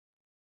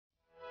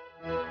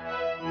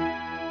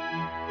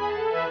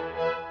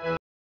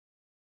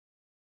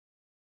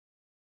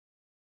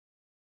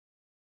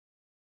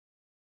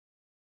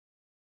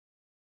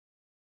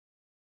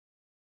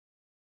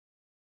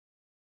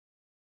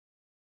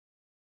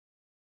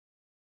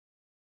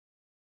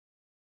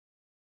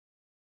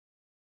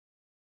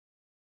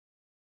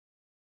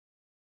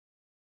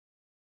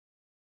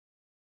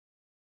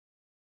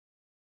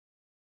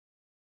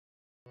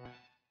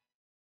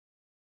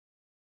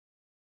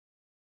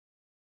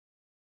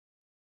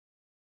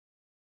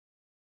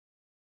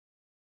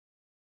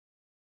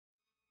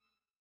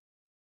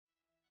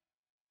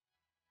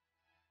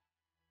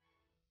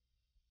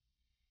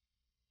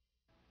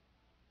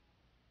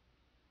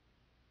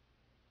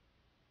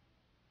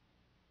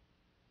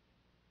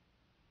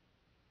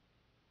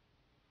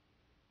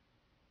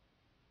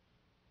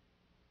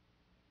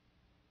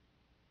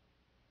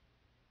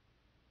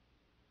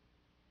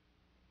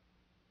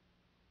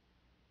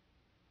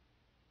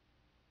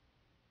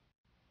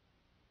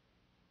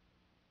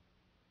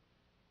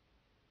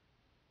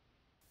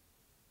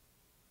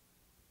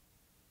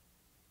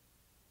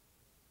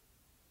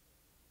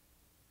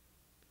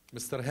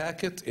Mr.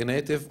 Hackett, a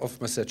native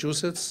of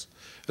Massachusetts,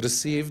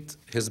 received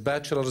his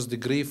bachelor's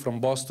degree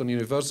from Boston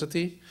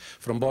University,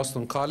 from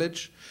Boston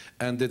College,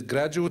 and did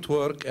graduate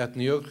work at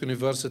New York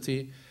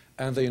University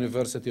and the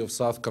University of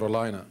South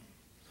Carolina.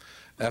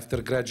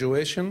 After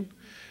graduation,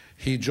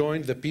 he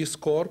joined the Peace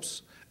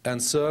Corps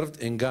and served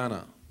in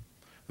Ghana.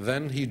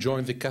 Then he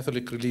joined the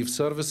Catholic Relief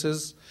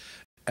Services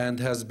and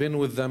has been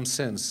with them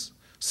since,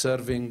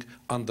 serving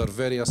under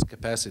various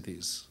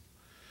capacities.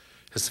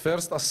 His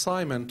first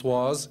assignment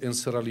was in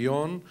Sierra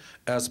Leone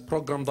as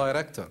program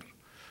director,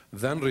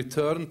 then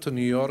returned to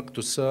New York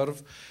to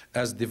serve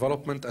as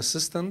development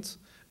assistant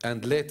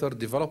and later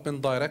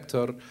development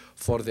director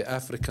for the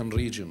African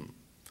region.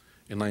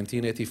 In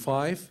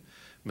 1985,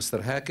 Mr.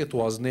 Hackett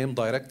was named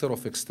Director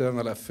of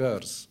External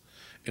Affairs.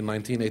 In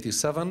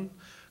 1987,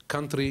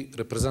 country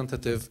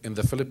representative in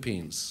the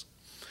Philippines.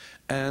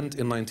 And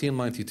in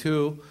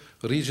 1992,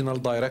 Regional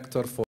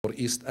Director for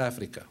East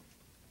Africa.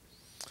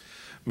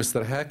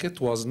 Mr.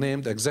 Hackett was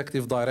named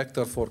Executive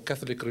Director for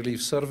Catholic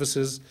Relief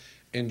Services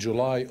in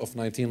July of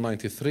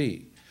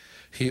 1993.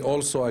 He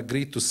also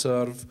agreed to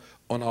serve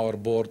on our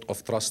Board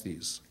of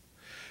Trustees.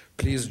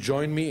 Please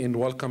join me in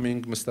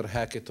welcoming Mr.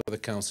 Hackett to the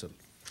Council.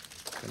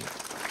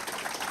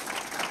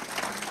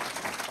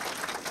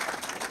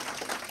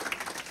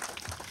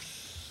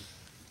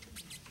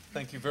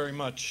 Thank you very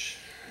much.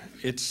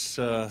 It's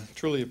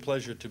truly a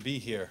pleasure to be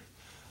here.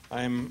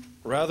 I'm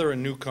rather a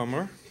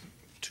newcomer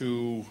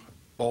to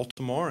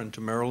Baltimore and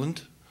to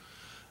Maryland.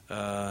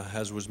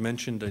 As was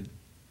mentioned,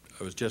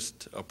 I was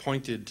just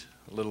appointed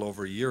a little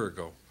over a year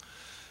ago.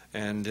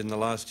 And in the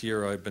last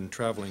year, I've been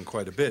traveling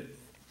quite a bit.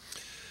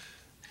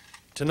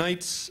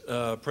 Tonight's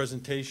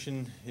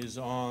presentation is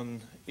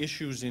on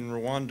issues in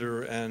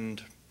Rwanda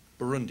and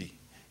Burundi,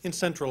 in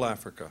Central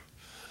Africa.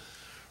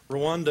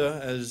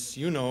 Rwanda, as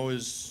you know,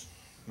 is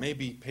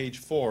maybe page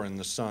 4 in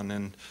the Sun,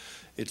 and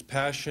its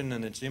passion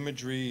and its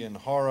imagery and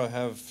horror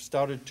have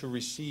started to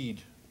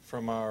recede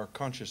from our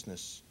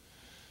consciousness.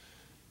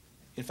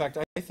 In fact,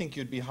 I think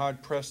you'd be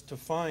hard-pressed to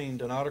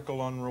find an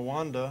article on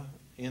Rwanda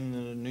in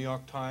the New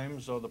York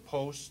Times or the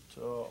Post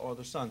or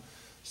the Sun.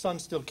 Sun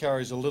still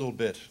carries a little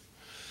bit,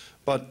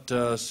 but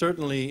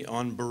certainly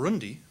on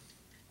Burundi,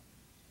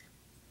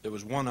 there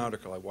was one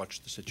article. I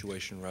watched the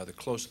situation rather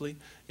closely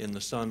in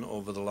the Sun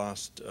over the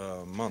last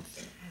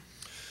month.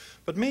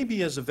 But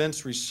maybe as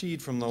events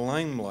recede from the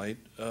limelight,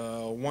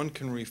 one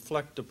can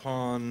reflect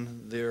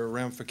upon their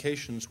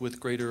ramifications with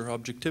greater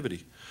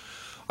objectivity.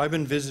 I've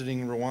been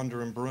visiting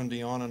Rwanda and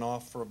Burundi on and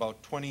off for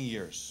about 20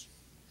 years.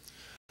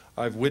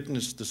 I've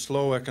witnessed the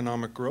slow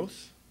economic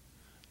growth,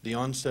 the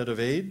onset of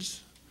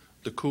AIDS,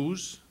 the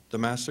coups, the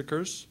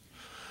massacres,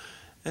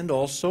 and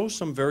also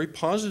some very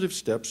positive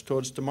steps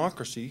towards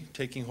democracy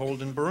taking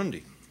hold in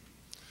Burundi.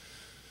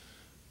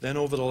 Then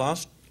over the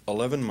last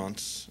 11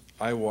 months,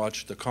 I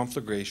watched the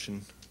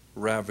conflagration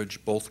ravage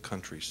both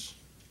countries.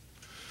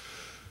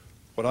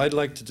 What I'd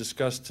like to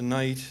discuss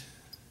tonight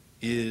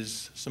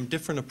is some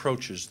different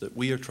approaches that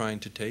we are trying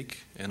to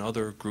take and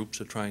other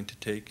groups are trying to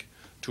take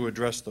to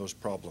address those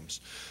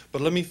problems. But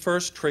let me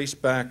first trace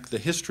back the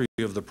history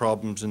of the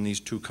problems in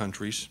these two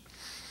countries.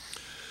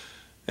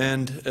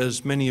 And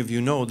as many of you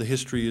know, the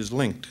history is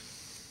linked.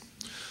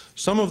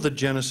 Some of the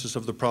genesis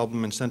of the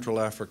problem in Central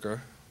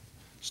Africa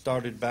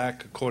started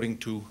back, according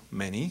to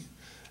many,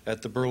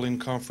 at the Berlin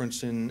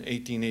Conference in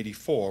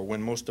 1884,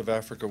 when most of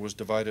Africa was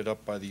divided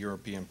up by the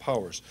European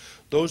powers.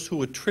 Those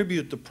who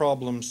attribute the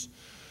problems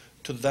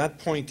to that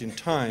point in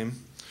time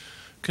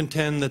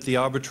contend that the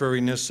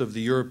arbitrariness of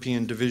the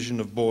European division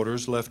of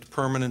borders left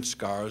permanent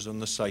scars on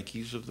the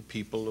psyches of the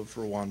people of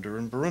Rwanda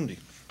and Burundi.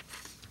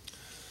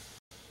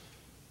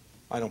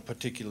 I don't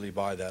particularly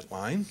buy that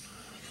line,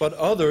 but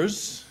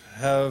others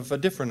have a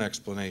different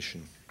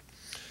explanation.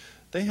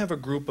 They have a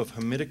group of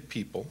Hamitic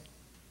people,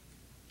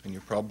 and you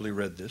probably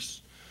read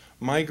this,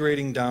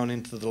 migrating down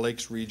into the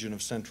Lakes region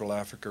of Central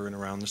Africa in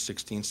around the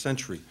 16th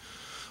century.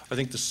 I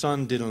think the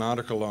Sun did an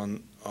article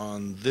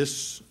on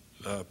this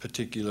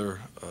particular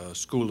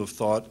school of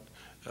thought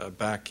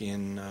back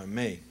in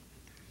May.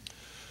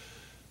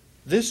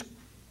 This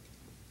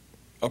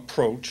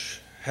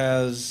approach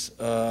has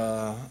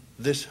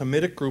this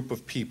Hamitic group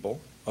of people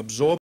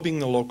absorbing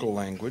the local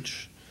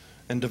language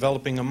and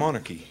developing a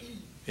monarchy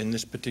in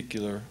this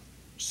particular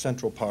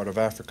central part of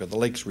Africa, the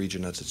Lakes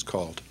region as it's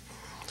called.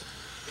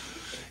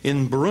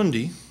 In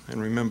Burundi,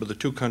 And remember, the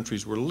two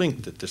countries were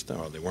linked at this time.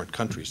 Well, they weren't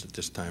countries at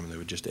this time, they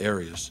were just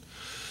areas.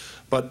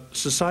 But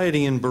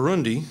society in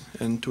Burundi,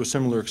 and to a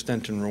similar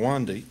extent in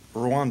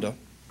Rwanda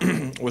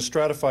was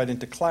stratified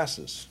into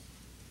classes.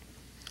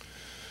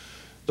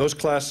 Those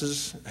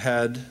classes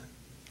had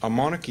a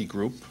monarchy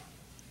group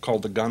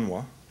called the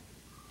Ganwa,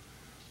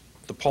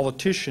 the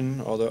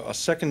politician, or a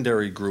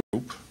secondary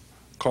group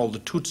called the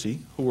Tutsi,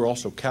 who were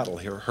also cattle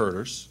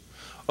herders,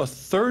 a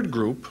third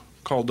group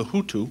called the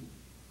Hutu,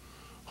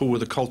 who were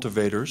the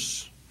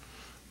cultivators,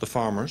 the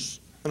farmers,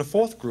 and a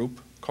fourth group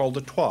called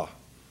the Twa,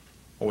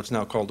 or what's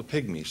now called the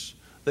Pygmies.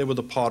 They were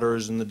the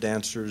potters and the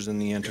dancers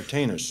and the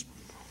entertainers.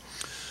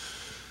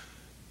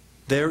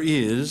 There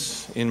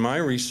is, in my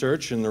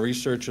research and the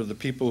research of the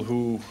people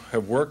who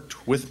have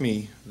worked with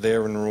me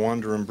there in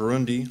Rwanda and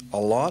Burundi, a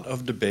lot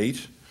of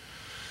debate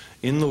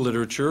in the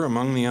literature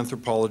among the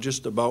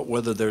anthropologists about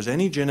whether there's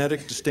any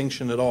genetic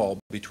distinction at all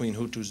between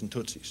Hutus and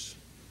Tutsis.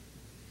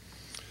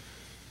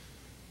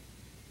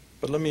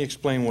 But let me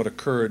explain what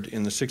occurred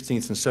in the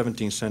 16th and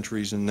 17th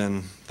centuries and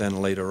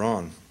then later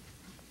on.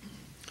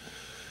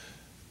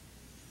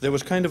 There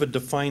was kind of a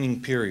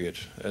defining period,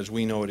 as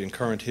we know it in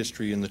current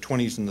history, in the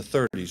 20s and the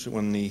 30s,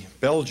 when the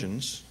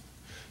Belgians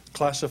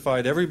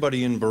classified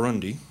everybody in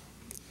Burundi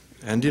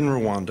and in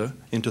Rwanda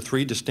into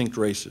three distinct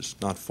races,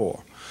 not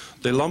four.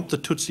 They lumped the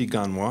Tutsi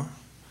Ganwa,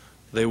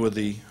 they were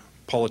the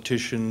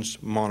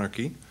politicians'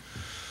 monarchy,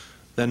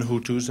 then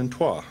Hutus and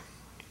Twa.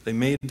 They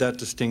made that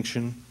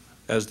distinction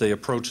as they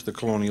approached the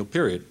colonial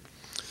period.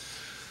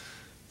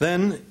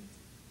 Then,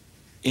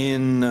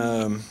 in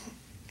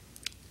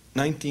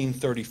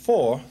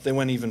 1934, they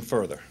went even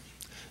further.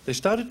 They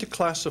started to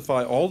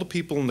classify all the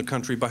people in the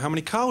country by how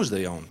many cows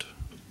they owned.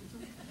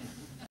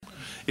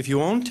 If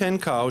you owned 10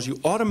 cows, you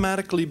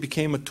automatically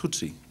became a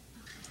Tutsi.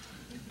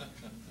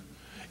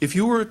 If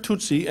you were a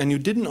Tutsi and you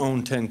didn't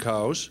own 10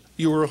 cows,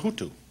 you were a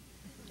Hutu.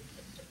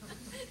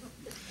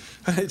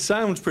 It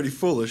sounds pretty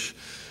foolish,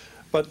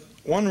 but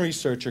one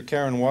researcher,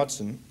 Karen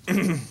Watson,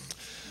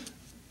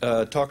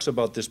 talks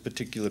about this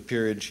particular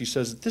period. She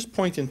says, at this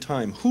point in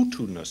time,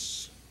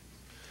 Hutu-ness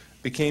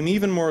became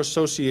even more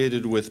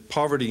associated with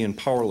poverty and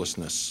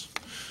powerlessness.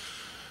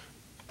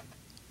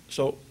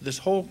 So this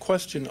whole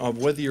question of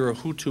whether you're a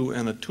Hutu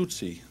and a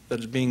Tutsi that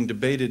is being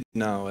debated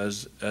now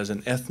as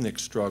an ethnic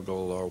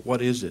struggle, or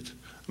what is it?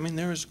 I mean,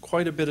 there is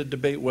quite a bit of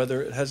debate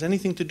whether it has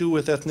anything to do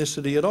with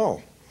ethnicity at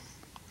all.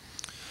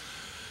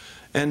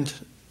 And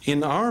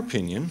in our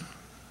opinion,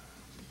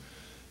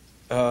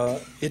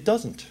 it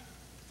doesn't.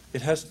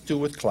 It has to do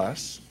with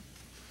class,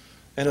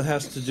 and it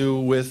has to do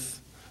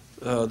with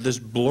this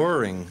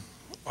blurring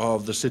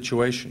of the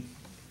situation.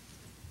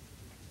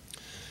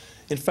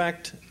 In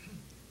fact,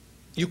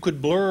 you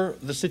could blur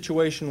the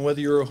situation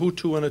whether you're a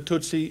Hutu and a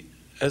Tutsi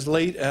as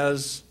late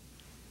as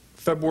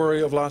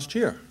February of last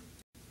year.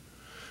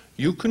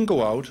 You can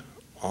go out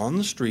on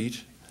the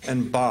street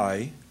and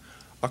buy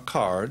a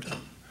card,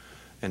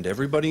 and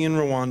everybody in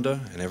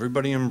Rwanda and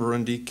everybody in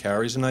Burundi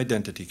carries an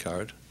identity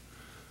card,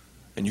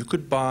 and you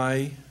could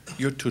buy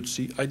your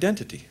Tutsi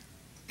identity.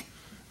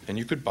 And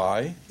you could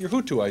buy your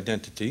Hutu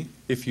identity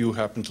if you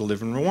happen to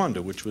live in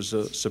Rwanda, which was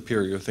a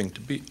superior thing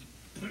to be.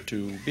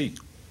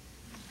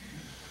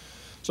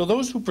 So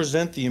those who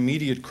present the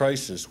immediate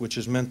crisis, which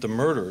has meant the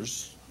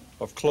murders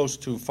of close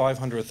to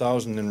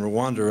 500,000 in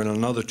Rwanda and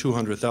another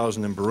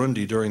 200,000 in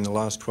Burundi during the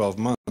last 12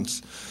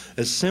 months,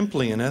 as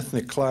simply an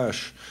ethnic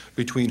clash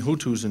between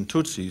Hutus and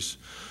Tutsis,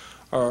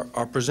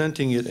 are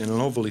presenting it in an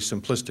overly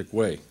simplistic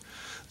way.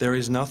 There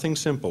is nothing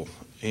simple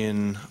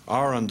in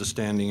our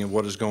understanding of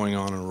what is going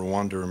on in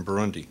Rwanda and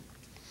Burundi.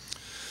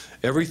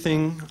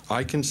 Everything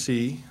I can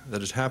see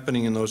that is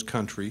happening in those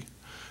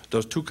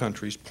two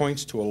countries,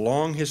 points to a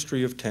long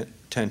history of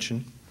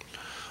tension,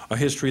 a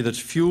history that's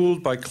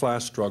fueled by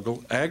class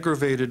struggle,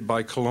 aggravated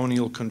by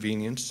colonial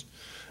convenience,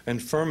 and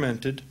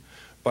fermented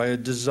by a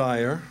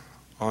desire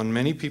on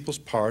many people's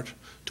part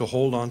to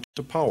hold on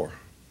to power,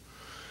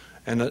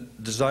 and a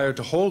desire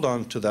to hold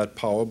on to that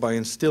power by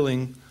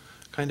instilling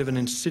kind of an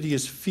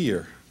insidious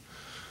fear.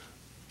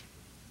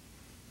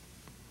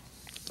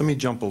 Let me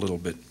jump a little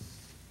bit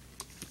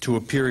to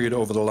a period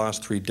over the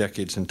last 3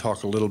 decades and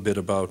talk a little bit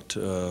about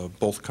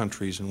both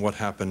countries and what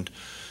happened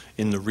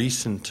in the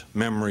recent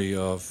memory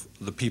of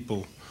the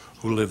people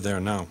who live there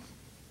now.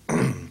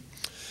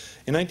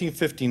 In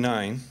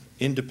 1959,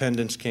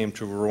 independence came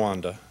to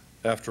Rwanda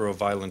after a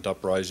violent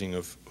uprising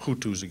of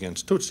Hutus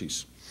against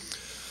Tutsis.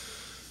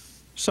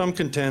 Some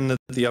contend that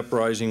the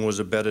uprising was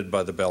abetted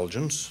by the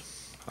Belgians.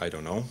 I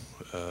don't know.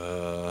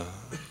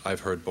 I've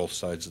heard both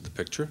sides of the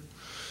picture.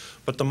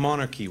 But the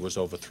monarchy was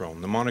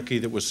overthrown, the monarchy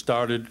that was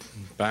started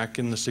back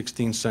in the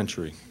 16th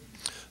century.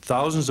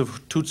 Thousands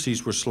of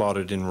Tutsis were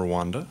slaughtered in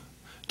Rwanda.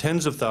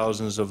 Tens of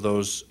thousands of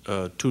those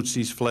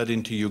Tutsis fled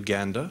into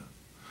Uganda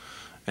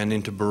and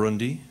into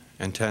Burundi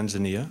and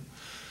Tanzania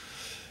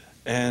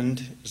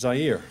and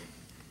Zaire.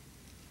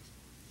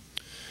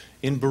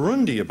 In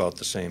Burundi, about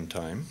the same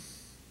time,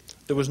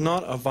 there was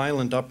not a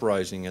violent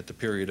uprising at the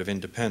period of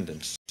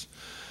independence,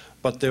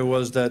 but there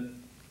was that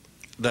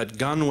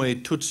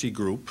Ganwe Tutsi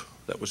group,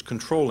 that was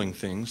controlling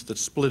things that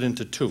split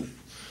into two.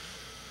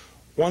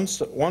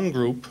 One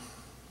group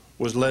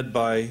was led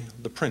by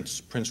the Prince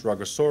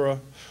Rwagasore,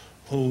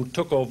 who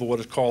took over what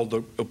is called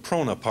the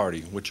UPRONA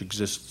party, which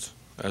exists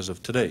as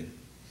of today.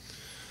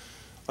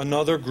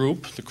 Another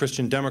group, the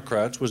Christian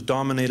Democrats, was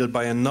dominated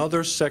by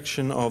another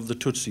section of the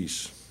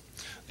Tutsis.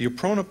 The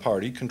UPRONA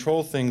party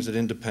controlled things at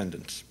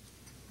independence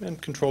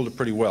and controlled it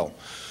pretty well.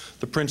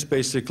 The Prince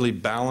basically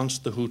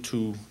balanced the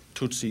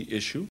Hutu-Tutsi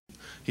issue.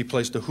 He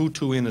placed a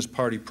Hutu in as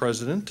party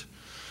president,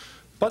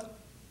 but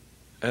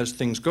as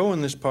things go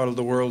in this part of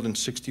the world, in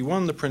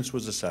 '61, the Prince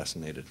was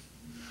assassinated.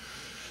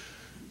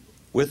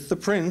 With the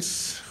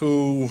Prince,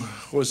 who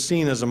was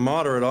seen as a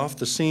moderate off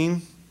the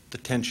scene, the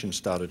tension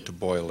started to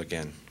boil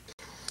again.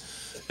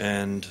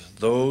 And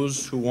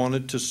those who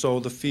wanted to sow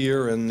the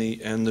fear and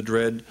the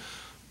dread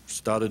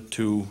started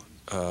to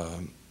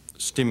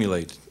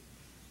stimulate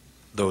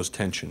those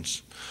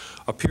tensions.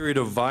 A period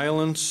of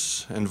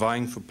violence and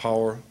vying for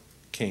power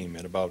came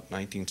at about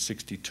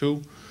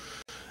 1962,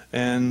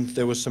 and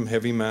there was some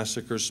heavy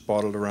massacres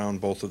spotted around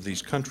both of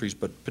these countries,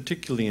 but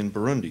particularly in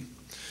Burundi.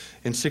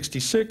 In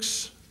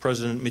 '66,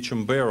 President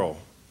Micombero,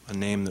 a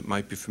name that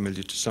might be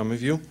familiar to some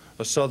of you,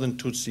 a southern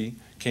Tutsi,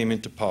 came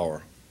into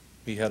power.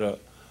 He had a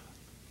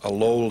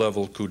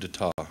low-level coup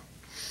d'etat.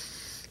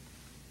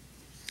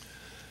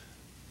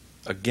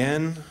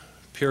 Again,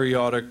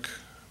 periodic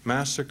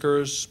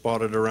massacres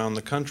spotted around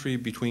the country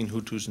between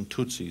Hutus and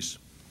Tutsis,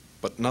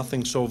 but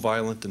nothing so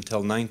violent until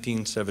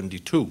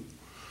 1972.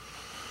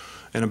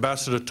 And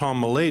Ambassador Tom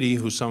Milady,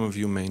 who some of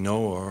you may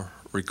know or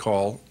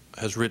recall,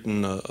 has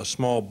written a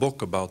small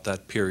book about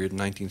that period in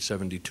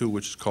 1972,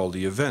 which is called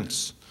The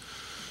Events.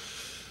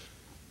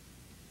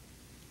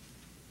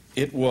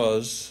 It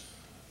was,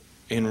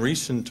 in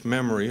recent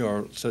memory,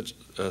 or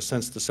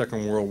since the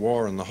Second World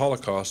War and the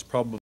Holocaust,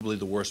 probably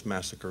the worst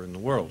massacre in the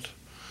world.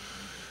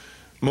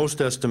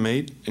 Most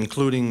estimate,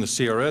 including the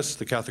CRS,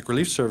 the Catholic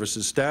Relief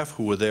Services staff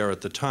who were there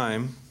at the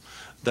time,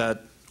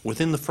 that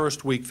within the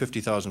first week,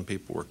 50,000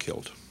 people were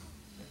killed.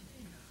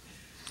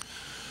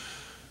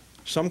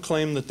 Some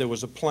claim that there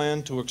was a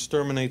plan to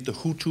exterminate the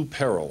Hutu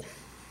peril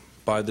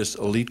by this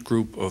elite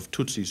group of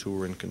Tutsis who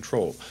were in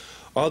control.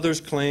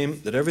 Others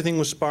claim that everything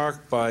was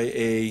sparked by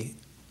a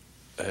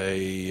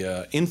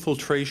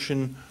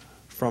infiltration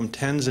from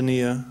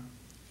Tanzania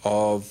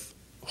of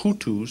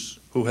Hutus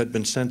who had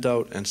been sent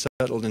out and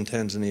settled in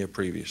Tanzania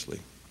previously.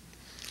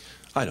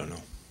 I don't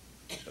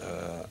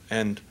know.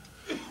 And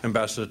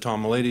Ambassador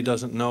Tom Milady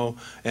doesn't know.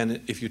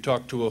 And if you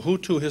talk to a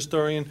Hutu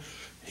historian,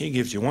 he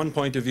gives you one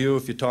point of view.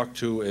 If you talk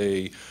to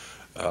a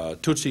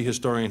Tutsi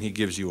historian, he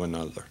gives you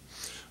another.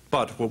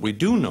 But what we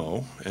do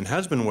know, and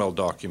has been well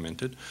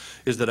documented,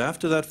 is that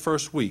after that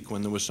first week,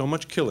 when there was so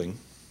much killing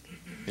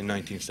in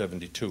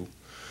 1972,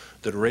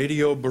 that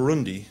Radio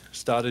Burundi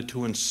started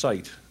to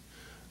incite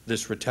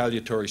this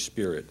retaliatory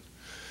spirit.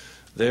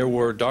 There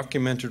were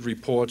documented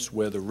reports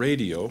where the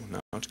radio, now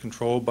it's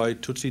controlled by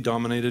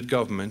Tutsi-dominated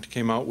government,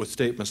 came out with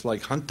statements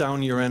like, "Hunt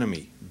down your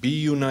enemy, be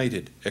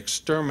united,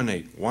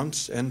 exterminate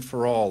once and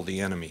for all the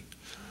enemy."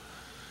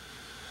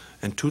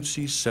 And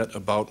Tutsis set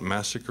about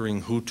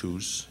massacring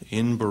Hutus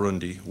in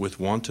Burundi with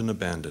wanton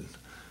abandon.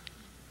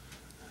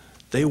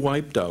 They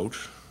wiped out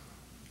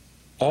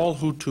all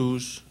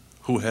Hutus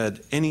who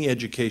had any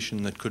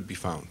education that could be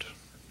found.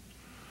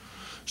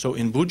 So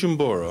in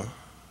Bujumbura,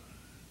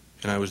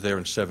 and I was there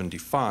in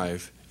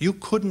 '75, you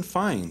couldn't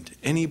find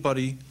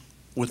anybody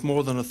with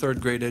more than a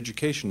third-grade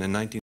education in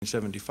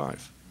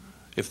 1975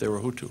 if they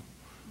were Hutu.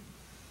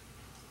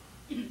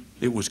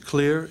 It was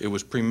clear, it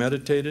was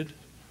premeditated,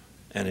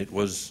 and it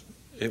was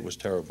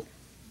terrible.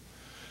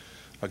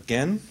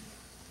 Again,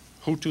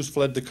 Hutus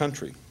fled the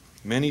country,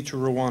 many to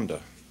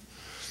Rwanda.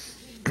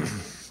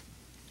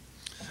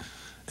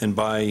 And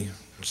by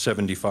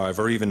 '75,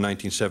 or even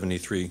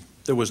 1973,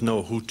 there was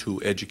no Hutu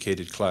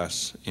educated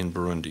class in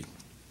Burundi.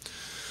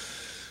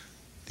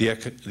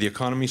 The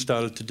economy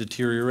started to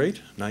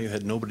deteriorate. Now you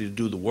had nobody to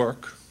do the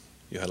work.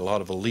 You had a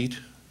lot of elite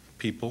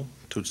people,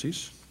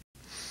 Tutsis,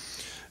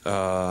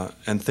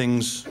 and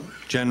things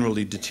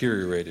generally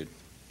deteriorated.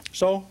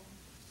 So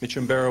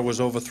Micombero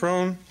was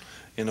overthrown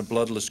in a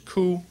bloodless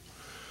coup,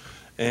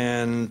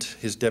 and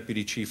his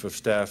deputy chief of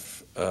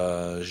staff,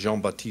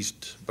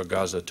 Jean-Baptiste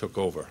Bagaza, took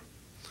over.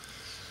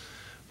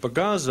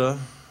 Bagaza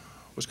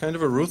was kind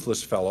of a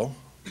ruthless fellow,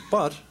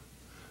 but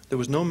there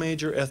was no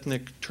major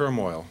ethnic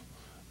turmoil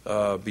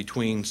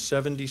between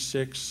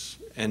 '76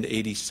 and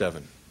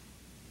 '87.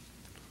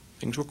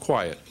 Things were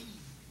quiet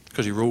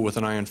because he ruled with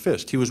an iron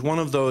fist. He was one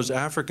of those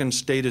African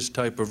statist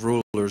type of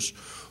rulers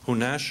who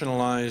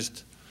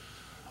nationalized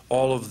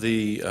all of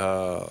the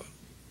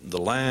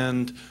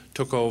land,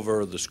 took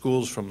over the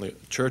schools from the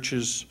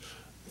churches,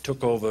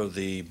 took over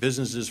the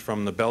businesses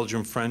from the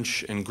Belgian,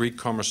 French, and Greek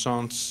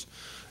commerçants.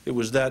 It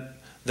was that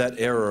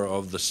era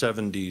of the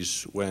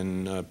 '70s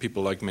when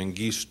people like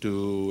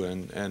Mengistu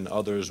and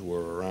others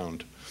were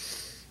around.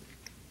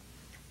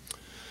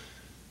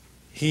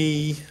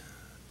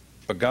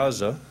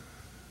 Bagaza,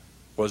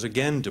 was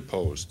again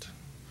deposed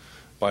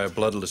by a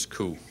bloodless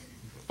coup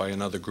by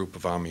another group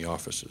of army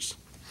officers.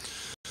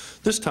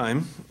 This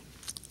time,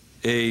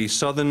 a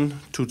southern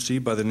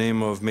Tutsi by the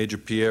name of Major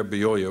Pierre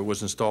Buyoya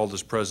was installed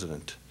as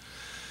president.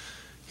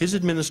 His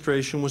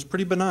administration was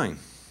pretty benign.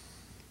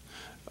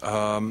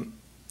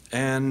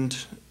 And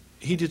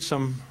he did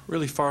some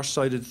really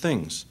far-sighted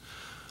things.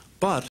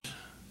 But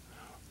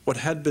what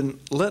had been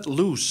let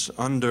loose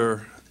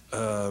under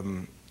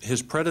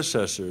his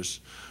predecessors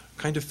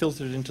kind of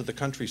filtered into the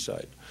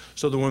countryside.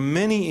 So there were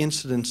many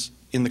incidents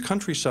in the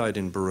countryside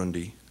in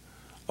Burundi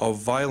of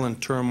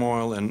violent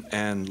turmoil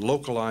and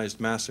localized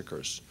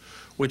massacres,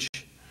 which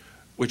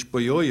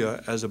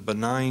Buyoya, as a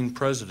benign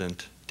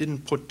president,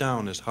 didn't put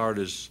down as hard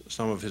as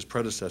some of his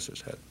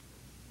predecessors had.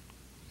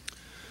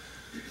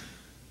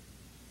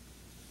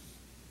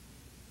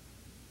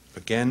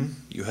 Again,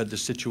 you had the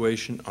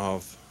situation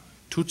of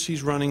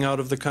Tutsis running out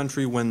of the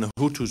country when the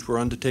Hutus were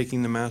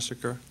undertaking the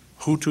massacre,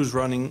 Hutus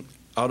running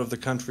out of the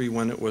country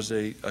when it was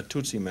a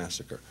Tutsi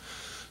massacre.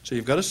 So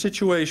you've got a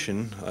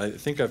situation, I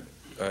think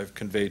I've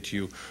conveyed to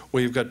you,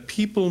 where you've got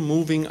people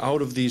moving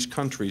out of these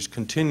countries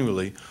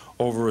continually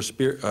over a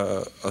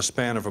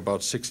span of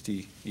about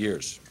 60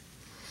 years.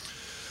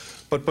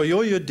 But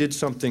Buyoya did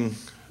something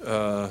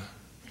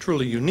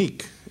truly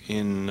unique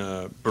in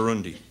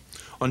Burundi.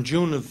 On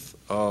June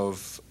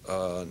of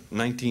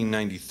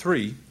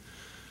 1993,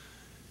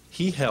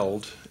 he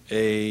held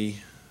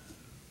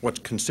what's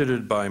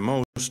considered by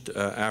most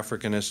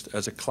Africanists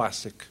as a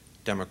classic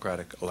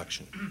democratic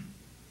election.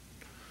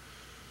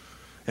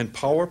 And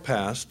power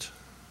passed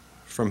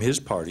from his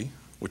party,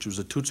 which was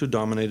a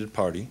Tutsi-dominated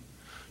party,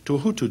 to a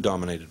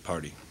Hutu-dominated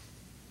party.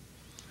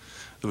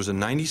 There was a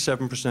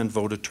 97%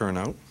 voter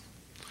turnout.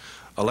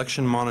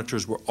 Election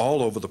monitors were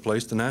all over the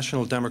place. The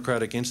National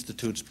Democratic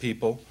Institute's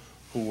people,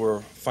 who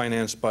were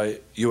financed by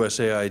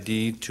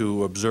USAID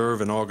to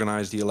observe and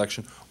organize the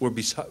election, were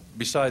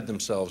beside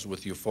themselves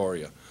with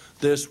euphoria.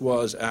 This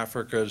was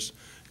Africa's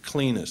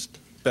cleanest,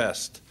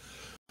 best,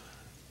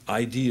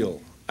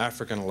 ideal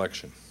African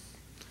election.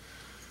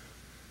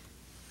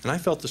 And I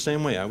felt the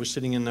same way. I was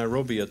sitting in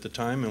Nairobi at the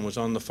time and was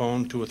on the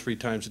phone 2 or 3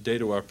 times a day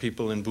to our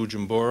people in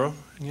Bujumbura.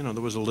 You know,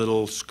 there was a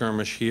little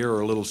skirmish here or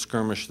a little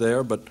skirmish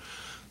there, but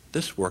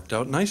this worked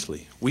out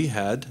nicely. We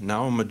had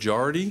now a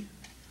majority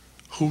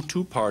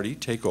Hutu party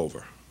take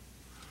over,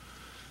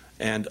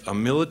 and a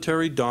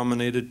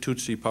military-dominated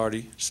Tutsi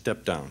party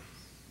step down.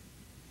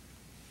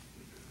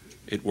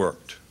 It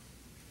worked,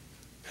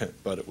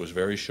 but it was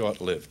very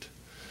short-lived.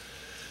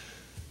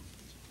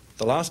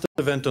 The last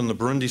event on the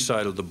Burundi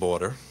side of the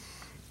border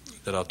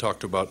that I'll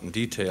talk about in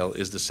detail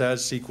is the sad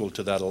sequel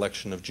to that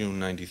election of June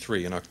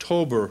 '93. In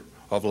October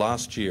of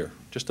last year,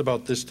 just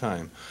about this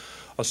time,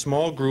 a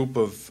small group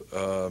of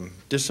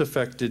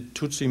disaffected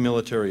Tutsi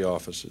military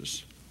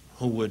officers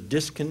who were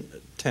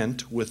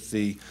discontent with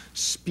the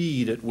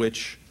speed at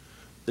which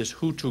this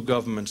Hutu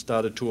government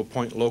started to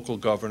appoint local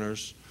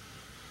governors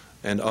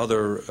and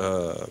other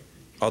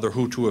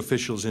Hutu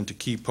officials into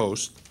key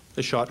posts,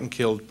 they shot and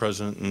killed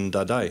President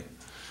Ndadaye.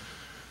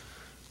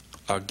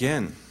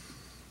 Again,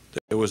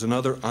 there was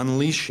another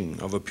unleashing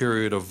of a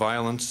period of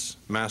violence,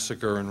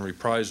 massacre, and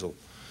reprisal.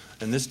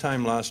 And this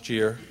time last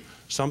year,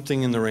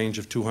 something in the range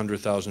of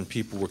 200,000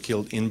 people were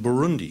killed in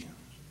Burundi.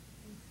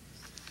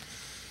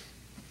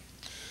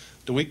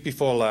 The week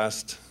before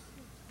last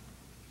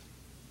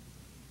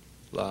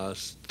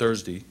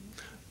Thursday,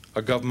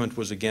 a government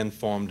was again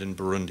formed in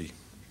Burundi.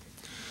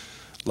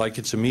 Like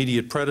its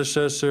immediate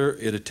predecessor,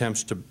 it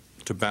attempts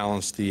to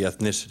balance the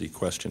ethnicity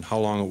question. How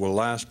long it will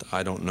last,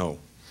 I don't know.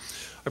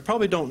 I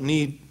probably don't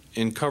need,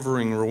 in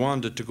covering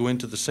Rwanda, to go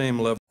into the same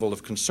level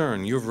of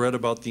concern. You've read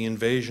about the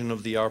invasion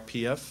of the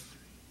RPF.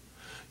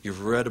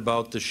 You've read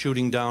about the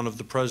shooting down of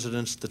the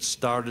presidents that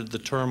started the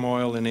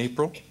turmoil in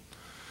April.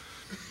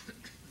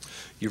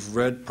 You've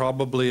read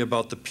probably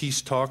about the peace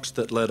talks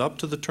that led up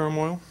to the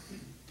turmoil.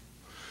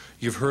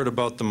 You've heard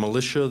about the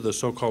militia, the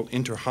so-called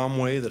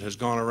Interahamwe, that has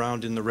gone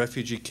around in the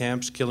refugee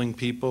camps killing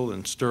people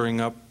and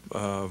stirring up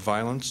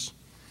violence.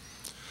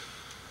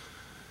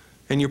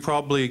 And you're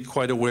probably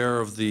quite aware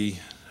of the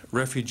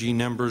refugee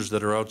numbers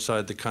that are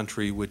outside the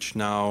country, which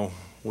now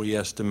we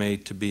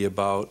estimate to be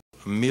about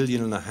 1.5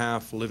 million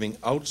living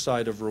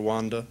outside of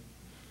Rwanda.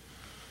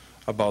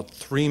 About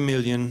 3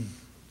 million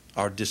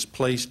are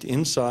displaced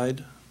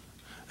inside.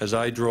 As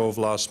I drove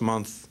last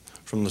month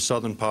from the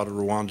southern part of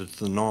Rwanda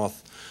to the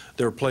north,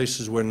 there are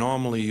places where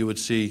normally you would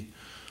see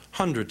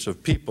hundreds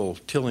of people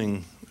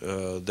tilling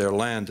their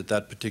land at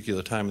that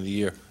particular time of the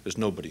year. There's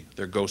nobody.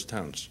 They're ghost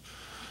towns.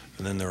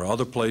 And then there are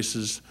other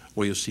places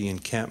where you see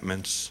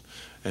encampments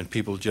and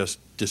people just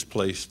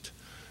displaced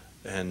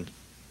and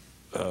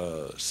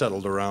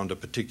settled around a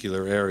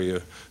particular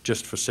area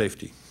just for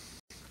safety.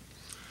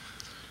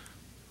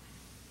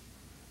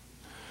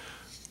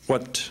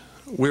 What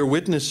we're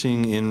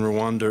witnessing in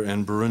Rwanda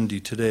and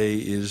Burundi today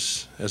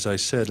is, as I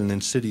said, an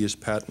insidious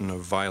pattern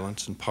of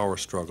violence and power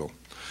struggle.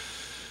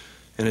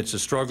 And it's a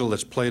struggle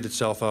that's played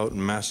itself out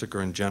in massacre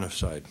and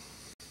genocide.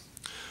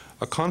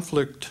 A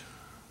conflict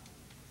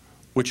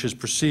which has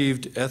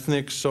perceived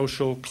ethnic,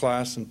 social,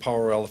 class, and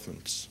power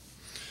elements.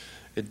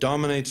 It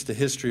dominates the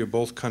history of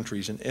both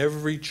countries, and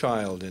every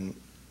child,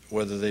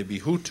 whether they be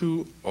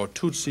Hutu or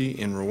Tutsi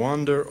in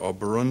Rwanda or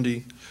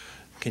Burundi,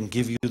 can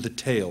give you the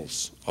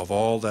tales of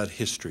all that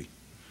history.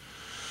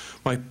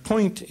 My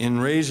point in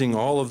raising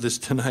all of this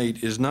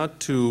tonight is not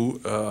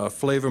to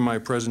flavor my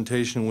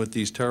presentation with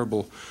these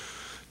terrible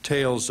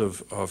tales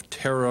of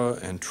terror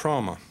and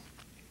trauma.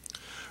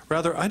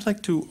 Rather, I'd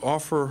like to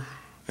offer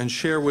and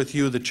share with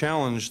you the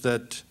challenge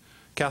that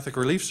Catholic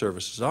Relief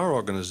Services, our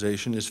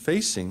organization, is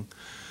facing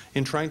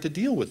in trying to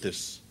deal with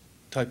this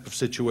type of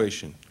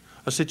situation,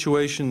 a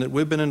situation that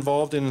we've been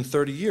involved in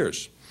 30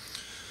 years.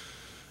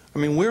 I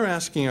mean, we're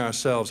asking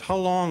ourselves how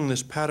long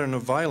this pattern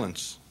of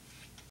violence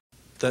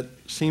that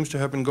seems to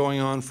have been going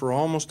on for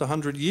almost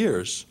 100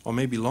 years, or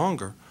maybe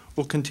longer,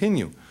 will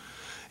continue.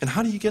 And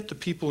how do you get the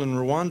people in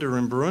Rwanda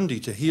and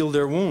Burundi to heal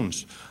their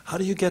wounds? How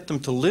do you get them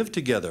to live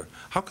together?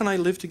 How can I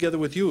live together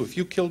with you if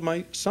you killed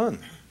my son?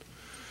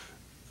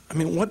 I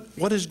mean,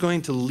 what is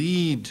going to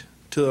lead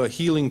to a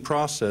healing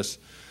process,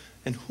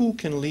 and who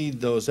can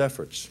lead those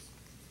efforts?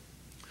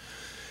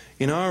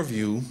 In our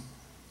view,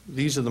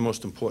 these are the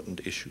most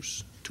important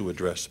issues to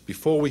address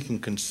before we can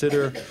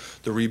consider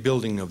the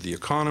rebuilding of the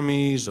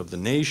economies, of the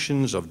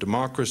nations, of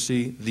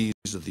democracy. These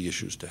are the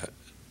issues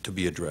to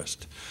be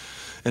addressed.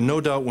 And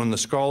no doubt when the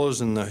scholars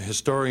and the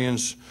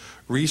historians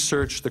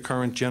research the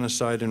current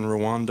genocide in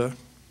Rwanda,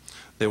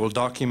 they will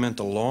document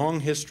a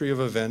long history of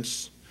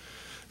events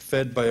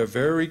fed by a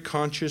very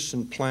conscious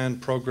and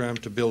planned program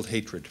to build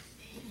hatred.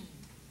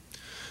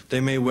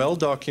 They may well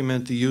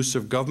document the use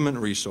of government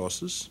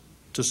resources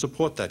to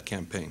support that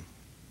campaign.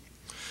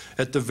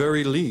 At the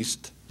very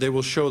least, they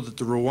will show that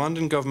the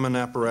Rwandan government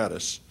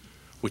apparatus,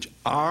 which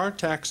our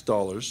tax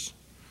dollars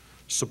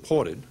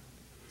supported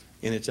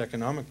in its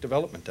economic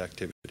development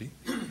activity,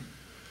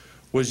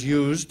 was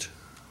used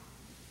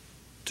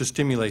to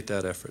stimulate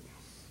that effort.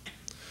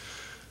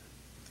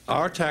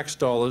 Our tax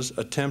dollars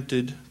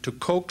attempted to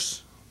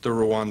coax the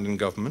Rwandan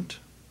government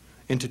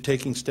into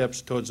taking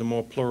steps towards a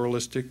more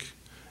pluralistic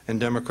and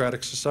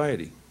democratic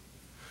society.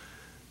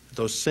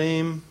 Those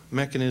same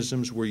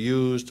mechanisms were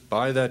used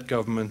by that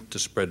government to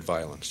spread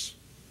violence.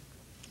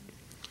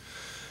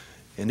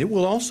 And it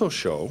will also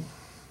show,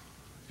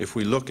 if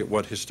we look at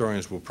what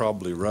historians will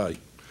probably write,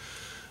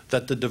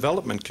 that the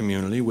development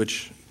community,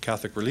 which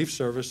Catholic Relief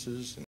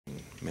Services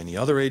and many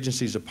other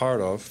agencies are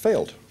part of,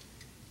 failed.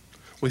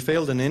 We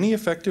failed in any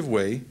effective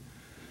way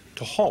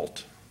to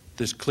halt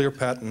this clear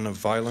pattern of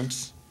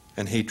violence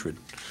and hatred.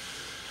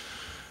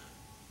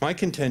 My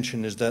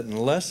contention is that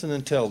unless and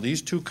until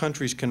these two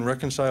countries can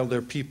reconcile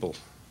their people,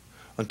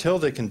 until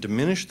they can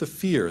diminish the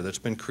fear that's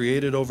been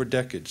created over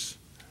decades,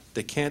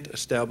 they can't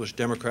establish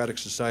democratic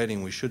society,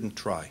 and we shouldn't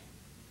try.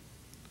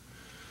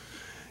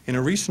 In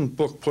a recent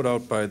book put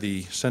out by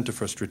the Center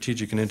for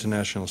Strategic and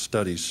International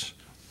Studies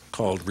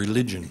called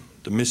Religion,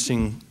 the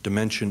Missing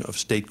Dimension of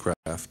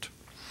Statecraft,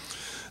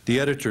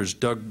 the editors,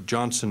 Doug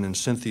Johnson and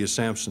Cynthia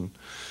Sampson,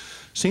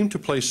 seem to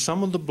place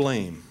some of the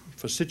blame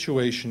for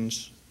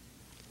situations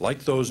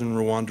like those in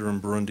Rwanda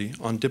and Burundi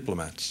on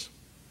diplomats.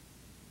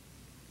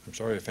 I'm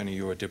sorry if any of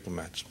you are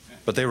diplomats,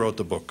 but they wrote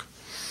the book.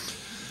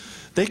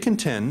 They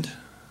contend,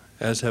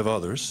 as have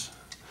others,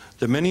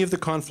 that many of the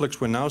conflicts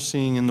we're now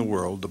seeing in the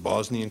world, the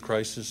Bosnian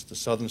crisis, the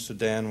Southern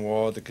Sudan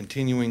war, the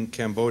continuing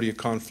Cambodia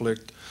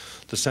conflict,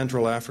 the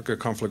Central Africa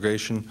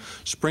conflagration,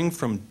 spring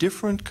from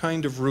different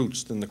kind of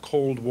roots than the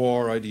Cold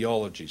War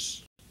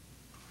ideologies.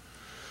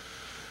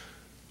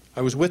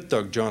 I was with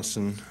Doug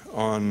Johnson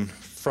on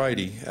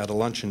Friday at a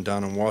luncheon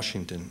down in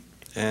Washington,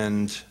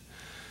 and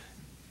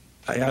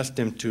I asked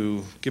him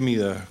to give me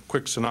a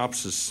quick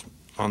synopsis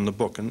on the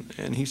book,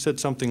 and he said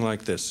something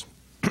like this.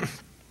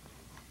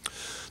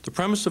 The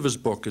premise of his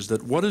book is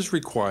that what is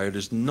required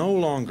is no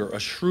longer a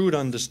shrewd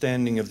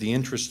understanding of the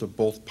interests of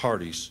both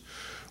parties,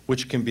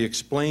 which can be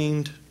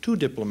explained to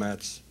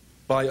diplomats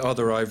by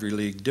other Ivy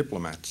League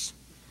diplomats.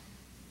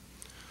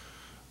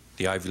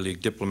 The Ivy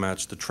League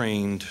diplomats, the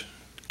trained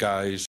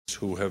guys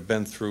who have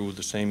been through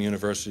the same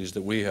universities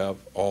that we have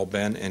all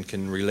been and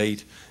can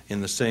relate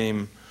in the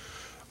same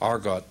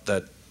argot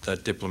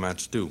that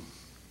diplomats do.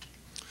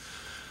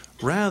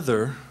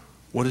 Rather,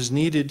 what is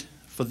needed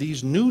for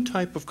these new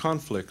type of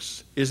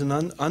conflicts is an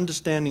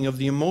understanding of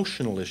the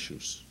emotional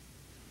issues,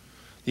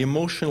 the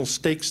emotional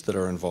stakes that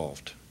are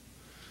involved.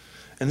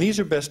 And these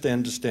are best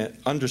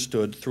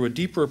understood through a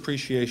deeper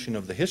appreciation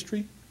of the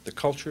history, the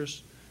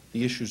cultures,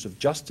 the issues of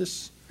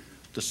justice,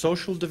 the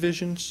social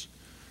divisions,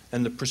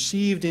 and the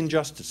perceived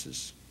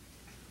injustices.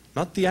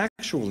 Not the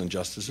actual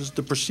injustices,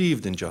 the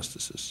perceived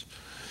injustices.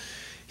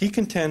 He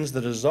contends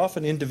that it is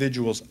often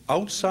individuals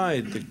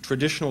outside the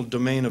traditional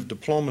domain of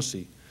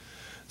diplomacy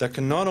that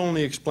can not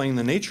only explain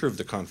the nature of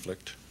the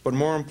conflict, but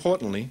more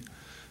importantly,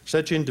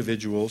 such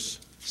individuals,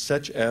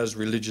 such as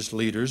religious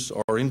leaders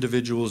or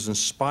individuals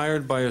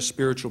inspired by a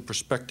spiritual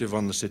perspective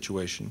on the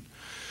situation,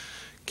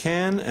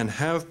 can and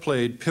have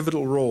played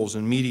pivotal roles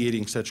in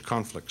mediating such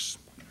conflicts.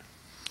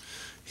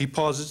 He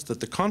posits that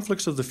the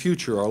conflicts of the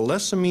future are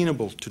less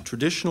amenable to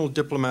traditional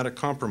diplomatic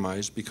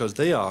compromise because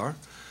they are,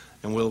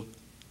 and will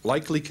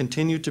likely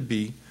continue to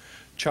be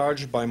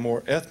charged by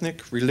more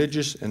ethnic,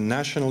 religious, and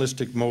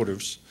nationalistic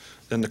motives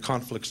than the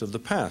conflicts of the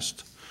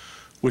past,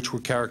 which were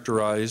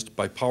characterized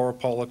by power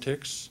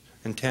politics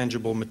and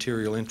tangible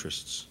material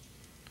interests.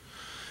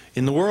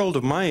 In the world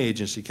of my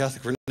agency,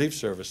 Catholic Relief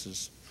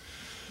Services,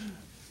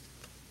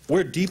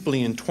 we're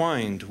deeply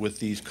entwined with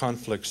these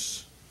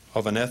conflicts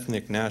of an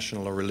ethnic,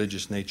 national, or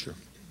religious nature.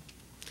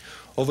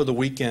 Over the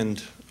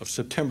weekend of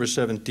September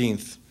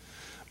 17th,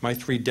 my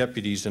 3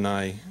 deputies and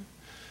I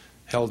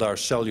held our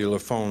cellular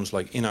phones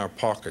like in our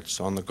pockets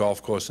on the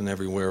golf course and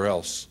everywhere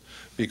else,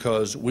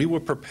 because we were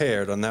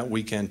prepared on that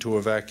weekend to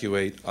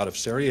evacuate out of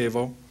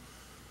Sarajevo,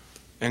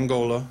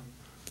 Angola,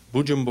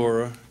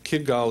 Bujumbura,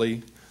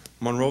 Kigali,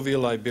 Monrovia,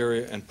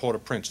 Liberia, and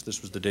Port-au-Prince.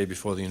 This was the day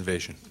before the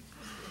invasion.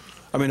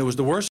 I mean, it was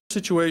the worst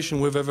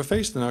situation we've ever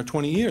faced in our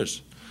 20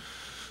 years.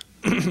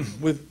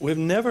 We've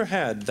never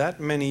had that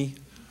many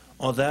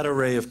or that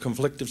array of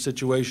conflictive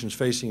situations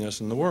facing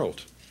us in the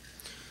world.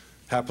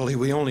 Happily,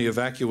 we only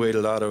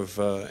evacuated out of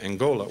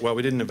Angola. Well,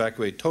 we didn't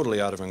evacuate totally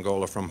out of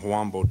Angola, from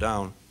Huambo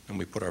down, and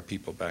we put our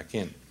people back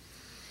in.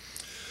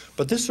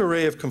 But this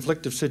array of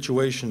conflictive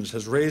situations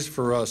has raised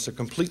for us a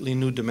completely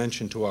new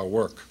dimension to our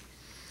work.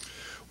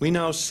 We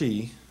now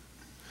see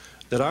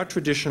that our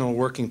traditional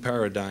working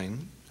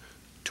paradigm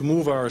to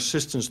move our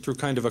assistance through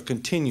kind of a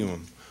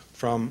continuum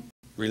from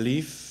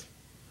relief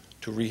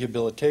to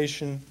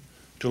rehabilitation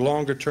to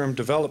longer-term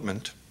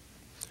development,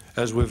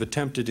 as we've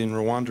attempted in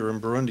Rwanda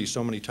and Burundi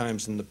so many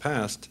times in the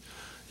past,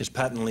 is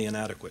patently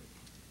inadequate.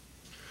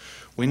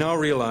 We now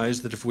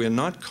realize that if we are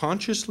not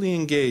consciously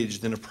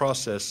engaged in a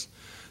process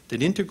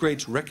that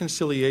integrates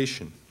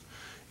reconciliation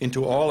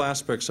into all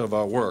aspects of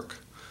our work,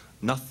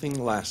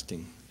 nothing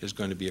lasting is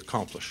going to be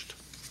accomplished.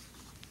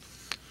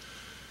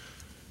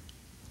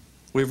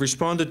 We've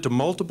responded to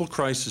multiple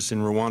crises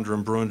in Rwanda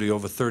and Burundi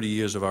over 30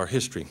 years of our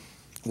history.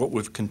 What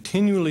we've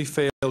continually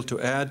failed to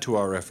add to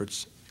our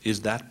efforts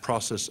is that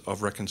process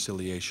of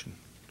reconciliation.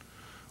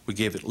 We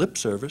gave it lip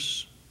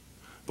service,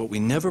 but we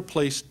never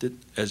placed it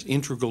as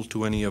integral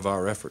to any of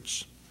our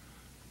efforts,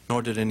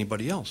 nor did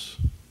anybody else.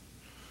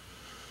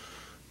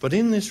 But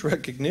in this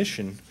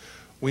recognition,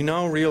 we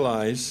now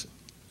realize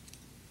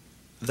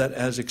that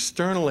as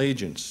external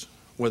agents,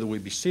 whether we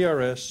be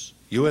CRS,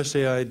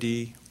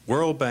 USAID,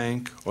 World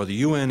Bank, or the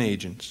UN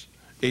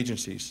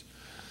agencies,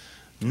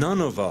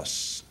 none of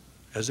us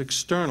as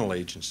external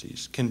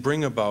agencies can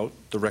bring about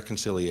the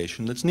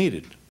reconciliation that's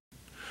needed.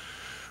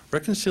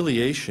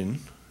 Reconciliation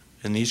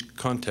in these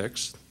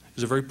contexts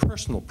is a very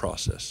personal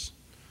process.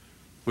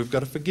 We've got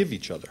to forgive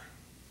each other.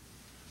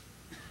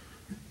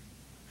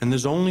 And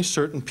there's only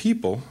certain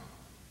people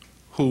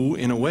who,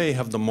 in a way,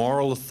 have the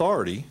moral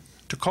authority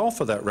to call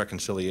for that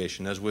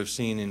reconciliation, as we've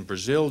seen in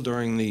Brazil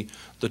during the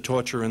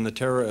torture and the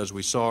terror, as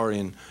we saw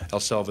in El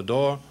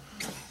Salvador,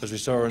 as we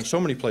saw in so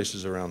many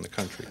places around the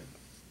country.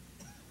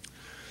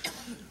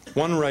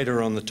 One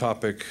writer on the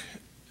topic,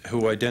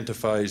 who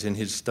identifies in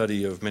his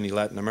study of many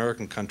Latin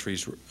American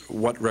countries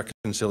what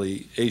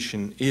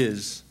reconciliation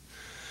is,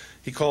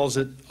 he calls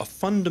it a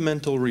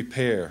fundamental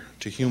repair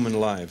to human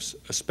lives,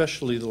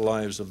 especially the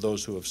lives of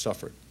those who have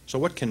suffered. So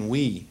what can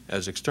we,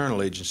 as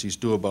external agencies,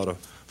 do about a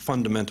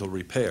fundamental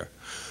repair?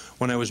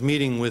 When I was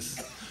meeting with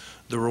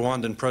the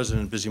Rwandan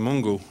President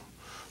Bizimungu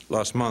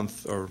last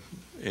month, or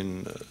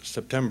in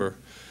September,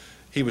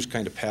 he was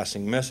kind of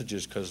passing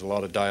messages because a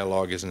lot of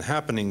dialogue isn't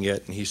happening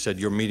yet, and he said,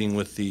 "You're meeting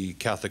with the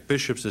Catholic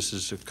bishops. This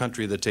is a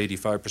country that's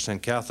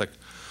 85% Catholic.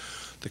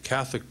 The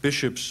Catholic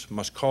bishops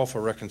must call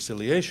for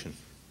reconciliation."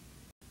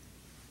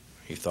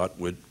 He thought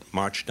we'd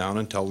march down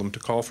and tell them to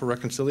call for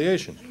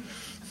reconciliation.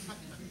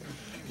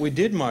 We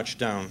did march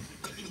down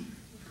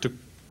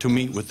to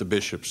meet with the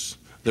bishops.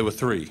 There were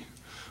 3.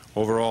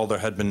 Overall, there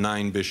had been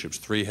 9 bishops.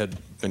 3 had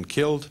been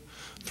killed,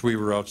 3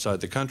 were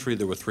outside the country,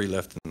 there were 3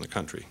 left in the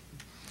country.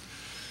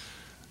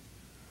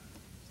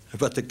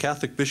 But the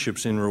Catholic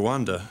bishops in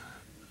Rwanda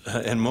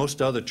and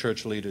most other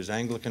church leaders,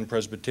 Anglican,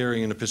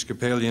 Presbyterian,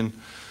 Episcopalian,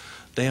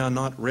 they are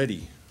not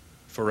ready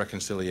for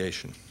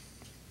reconciliation.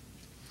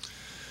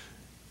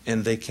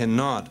 And they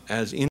cannot,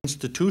 as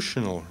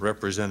institutional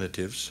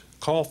representatives,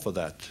 call for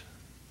that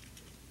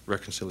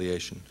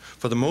reconciliation.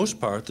 For the most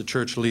part, the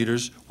church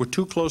leaders were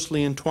too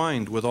closely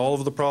entwined with all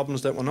of the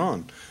problems that went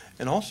on.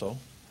 And also,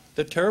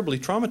 they're terribly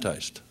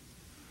traumatized.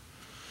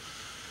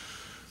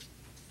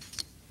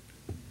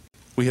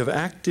 We have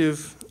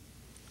active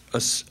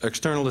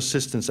external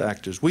assistance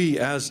actors. We,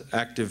 as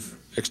active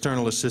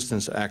external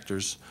assistance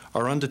actors,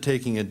 are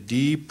undertaking a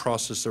deep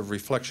process of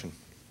reflection.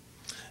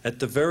 At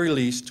the very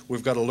least,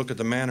 we've got to look at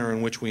the manner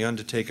in which we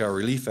undertake our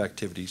relief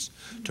activities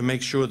to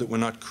make sure that we're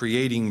not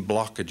creating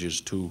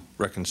blockages to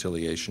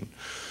reconciliation.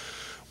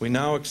 We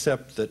now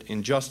accept that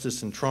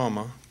injustice and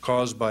trauma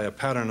caused by a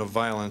pattern of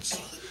violence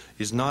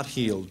is not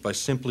healed by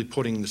simply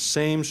putting the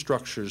same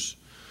structures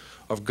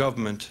of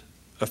government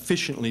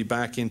efficiently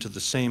back into the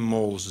same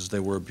molds as they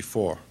were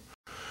before.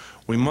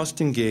 We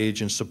must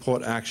engage and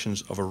support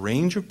actions of a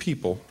range of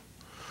people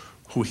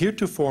who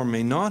heretofore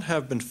may not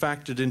have been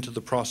factored into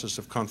the process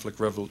of conflict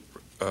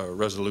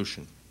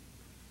resolution.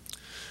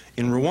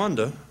 In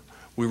Rwanda,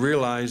 we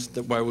realized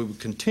that while we would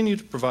continue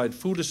to provide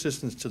food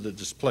assistance to the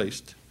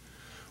displaced,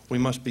 we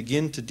must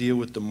begin to deal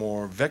with the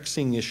more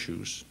vexing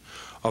issues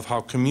of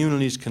how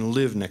communities can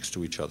live next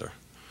to each other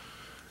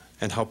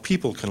and how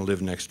people can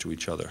live next to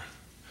each other.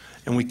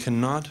 And we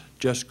cannot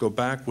just go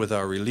back with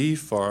our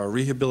relief or our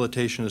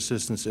rehabilitation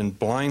assistance and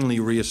blindly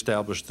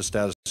reestablish the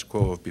status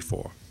quo of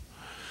before.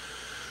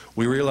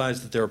 We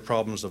realize that there are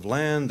problems of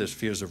land, there's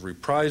fears of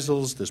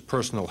reprisals, there's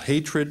personal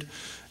hatred,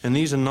 and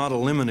these are not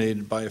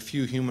eliminated by a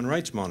few human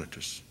rights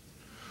monitors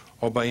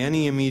or by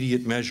any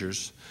immediate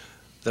measures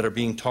that are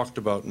being talked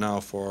about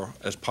now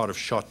as part of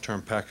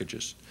short-term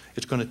packages.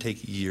 It's going to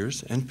take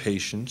years and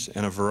patience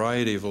and a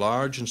variety of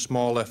large and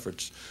small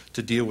efforts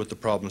to deal with the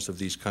problems of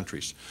these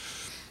countries.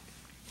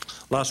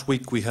 Last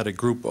week we had a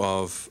group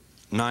of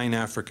 9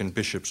 African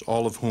bishops,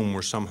 all of whom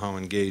were somehow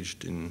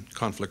engaged in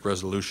conflict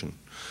resolution.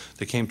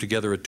 They came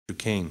together at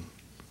Duquesne,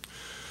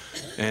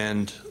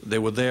 and they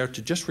were there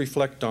to just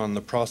reflect on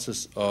the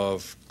process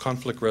of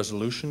conflict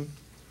resolution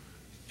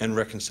and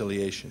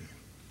reconciliation.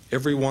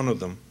 Every one of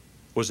them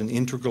was an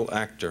integral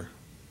actor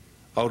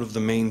out of the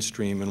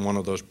mainstream in one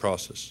of those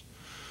processes.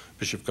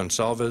 Bishop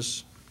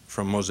Gonçalves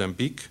from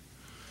Mozambique,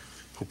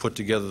 who put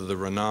together the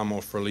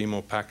Renamo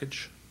Frelimo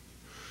package,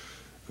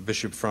 a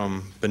bishop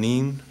from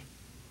Benin,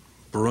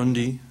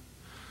 Burundi,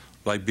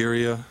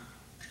 Liberia,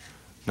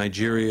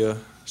 Nigeria,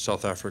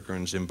 South Africa,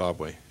 and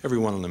Zimbabwe. Every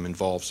one of them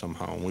involved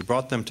somehow. And we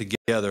brought them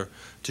together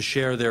to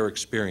share their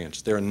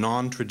experience. They're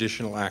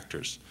non-traditional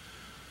actors.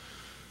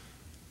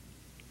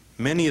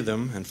 Many of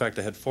them, in fact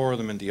I had 4 of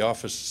them in the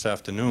office this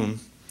afternoon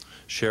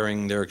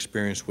sharing their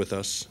experience with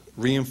us,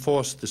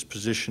 reinforced this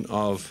position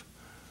of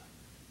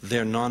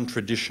their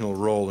non-traditional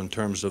role in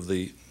terms of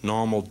the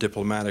normal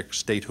diplomatic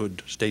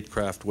statehood,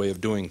 statecraft way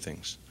of doing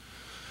things.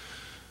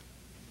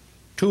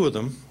 2 of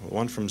them,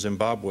 one from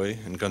Zimbabwe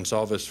and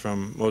Gonçalves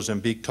from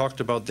Mozambique, talked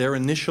about their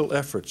initial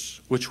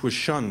efforts, which was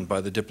shunned by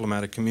the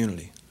diplomatic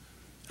community.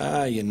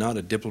 Ah, you're not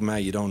a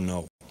diplomat, you don't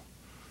know.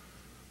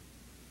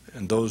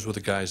 And those were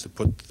the guys that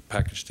put the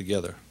package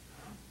together.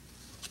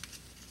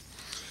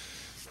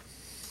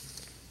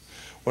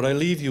 What I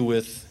leave you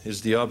with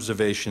is the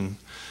observation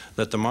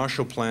that the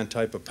Marshall Plan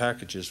type of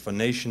packages for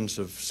nations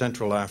of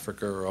Central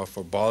Africa or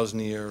for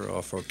Bosnia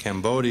or for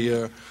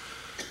Cambodia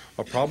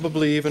or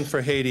probably even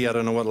for Haiti, I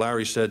don't know what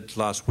Larry said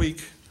last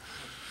week,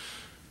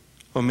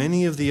 or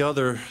many of the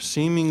other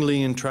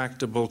seemingly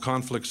intractable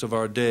conflicts of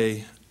our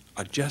day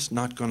are just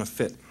not going to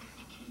fit.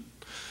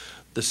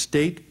 The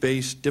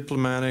state-based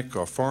diplomatic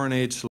or foreign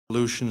aid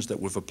solutions that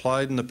we've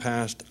applied in the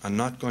past are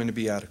not going to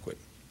be adequate.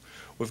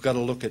 We've got to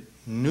look at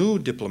new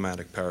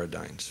diplomatic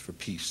paradigms for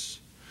peace,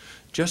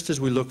 just as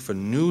we look for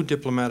new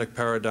diplomatic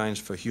paradigms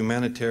for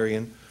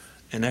humanitarian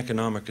and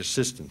economic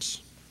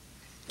assistance.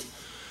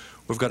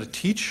 We've got to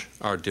teach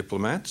our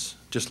diplomats,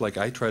 just like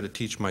I try to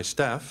teach my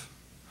staff,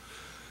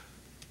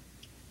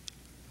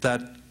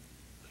 that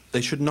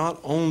they should not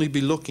only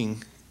be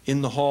looking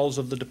in the halls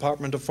of the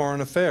Department of Foreign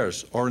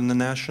Affairs or in the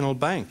National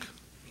Bank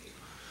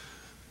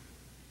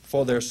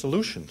for their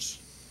solutions,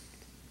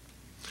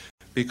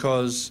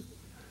 because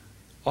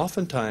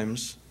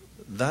oftentimes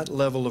that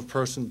level of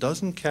person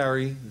doesn't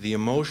carry the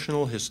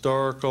emotional,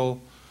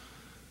 historical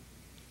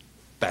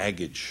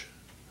baggage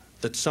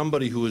that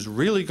somebody who is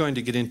really going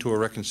to get into a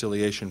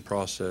reconciliation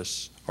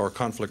process or a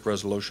conflict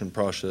resolution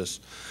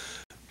process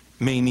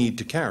may need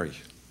to carry.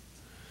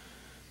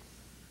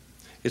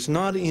 It's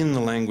not in the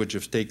language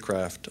of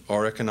statecraft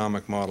or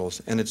economic models,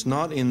 and it's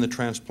not in the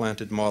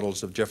transplanted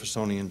models of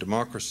Jeffersonian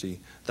democracy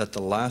that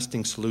the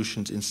lasting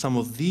solutions in some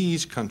of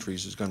these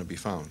countries is going to be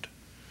found.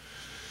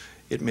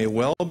 It may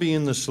well be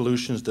in the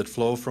solutions that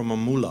flow from a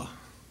mullah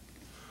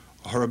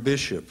or a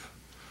bishop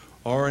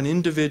or an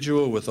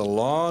individual with a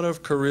lot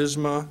of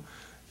charisma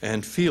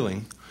and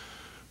feeling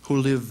who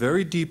live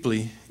very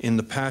deeply in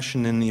the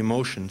passion and the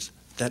emotions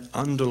that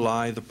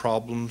underlie the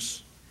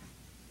problems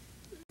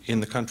in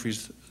the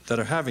countries that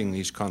are having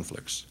these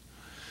conflicts.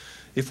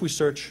 If we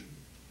search,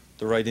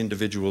 the right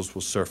individuals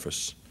will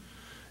surface.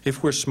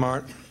 If we're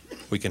smart,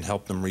 we can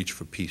help them reach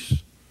for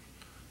peace.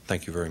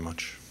 Thank you very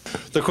much.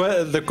 The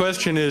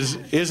question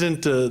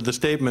isn't the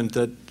statement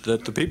that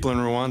the people in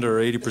Rwanda are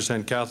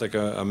 80% Catholic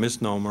a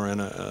misnomer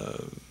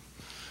and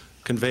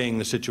conveying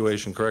the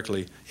situation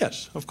correctly.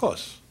 Yes, of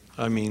course.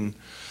 I mean,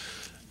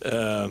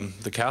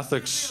 the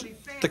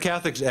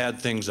Catholics add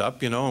things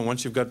up, you know, and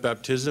once you've got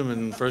baptism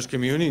and First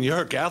Communion,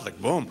 you're a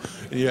Catholic, boom.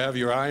 You have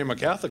your I am a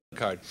Catholic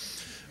card.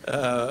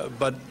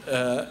 But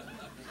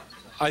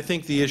I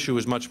think the issue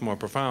is much more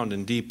profound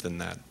and deep than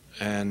that.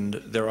 And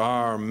there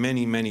are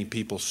many, many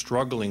people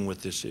struggling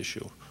with this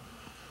issue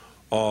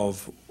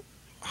of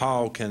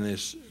how can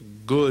this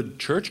good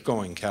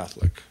church-going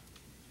Catholic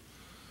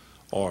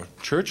or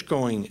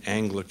church-going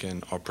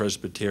Anglican or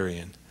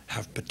Presbyterian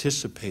have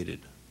participated.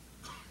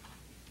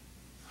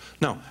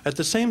 Now, at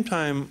the same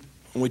time,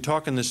 when we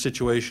talk in this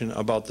situation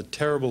about the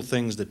terrible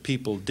things that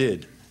people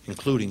did,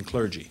 including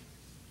clergy,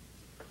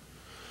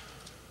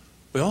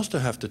 we also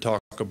have to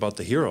talk about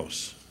the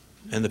heroes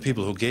and the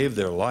people who gave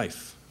their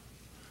life,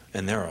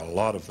 and there are a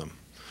lot of them.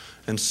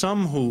 And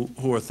some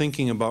who are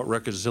thinking about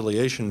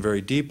reconciliation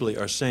very deeply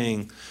are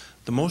saying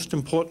the most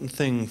important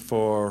thing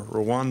for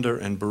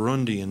Rwanda and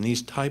Burundi in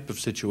these type of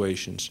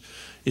situations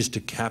is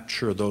to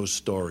capture those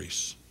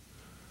stories,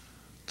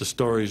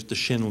 the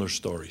Schindler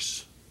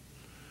stories,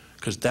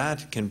 because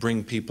that can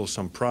bring people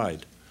some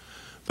pride.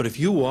 But if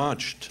you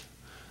watched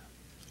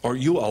or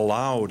you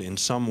allowed in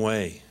some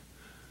way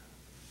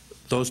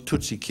those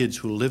Tutsi kids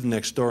who lived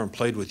next door and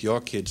played with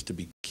your kids to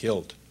be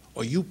killed,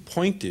 or you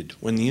pointed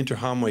when the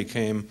Interahamwe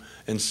came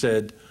and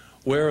said,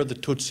 "Where are the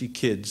Tutsi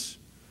kids?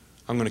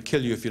 I'm going to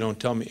kill you if you don't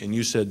tell me," and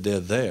you said, "They're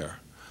there,"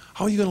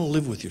 how are you going to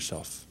live with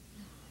yourself?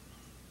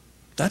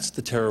 That's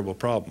the terrible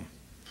problem.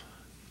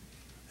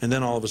 And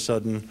then all of a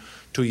sudden,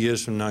 2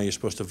 years from now, you're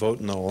supposed to vote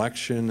in an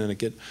election,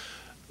 and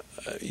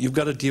you've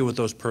got to deal with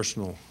those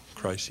personal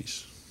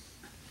crises.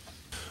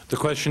 The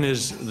question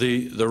is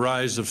the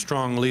rise of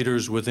strong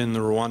leaders within the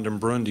Rwandan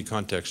Burundi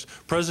context.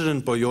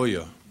 President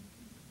Boyoya,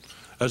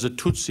 as a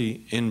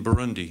Tutsi in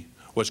Burundi,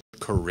 was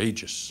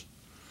courageous.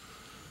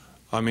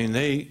 I mean,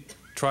 they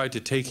tried to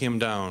take him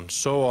down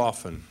so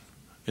often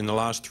in the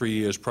last 3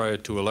 years prior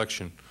to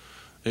election.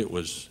 It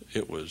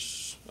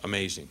was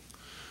amazing.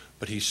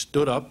 But he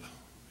stood up.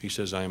 He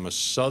says, "I am a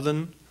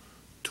southern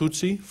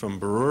Tutsi from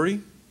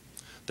Bururi.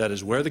 That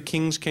is where the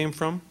kings came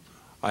from.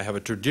 I have a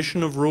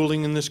tradition of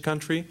ruling in this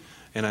country,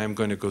 and I am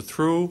going to go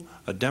through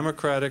a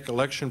democratic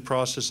election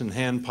process and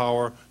hand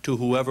power to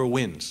whoever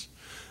wins."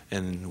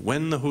 And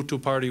when the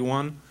Hutu party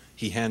won,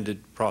 he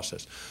handed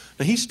process.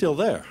 Now, he's still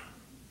there.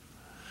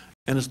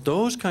 And it's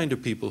those kind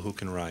of people who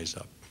can rise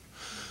up.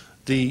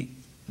 The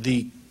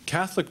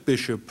Catholic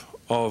Bishop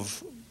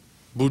of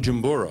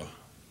Bujumbura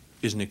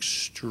is an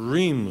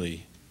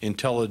extremely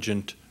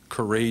intelligent,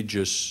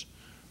 courageous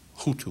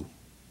Hutu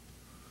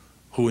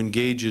who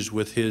engages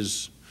with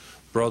his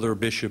brother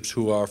bishops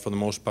who are, for the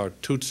most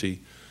part, Tutsi,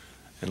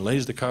 and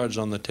lays the cards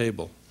on the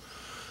table.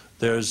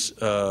 There's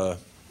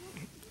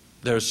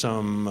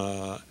some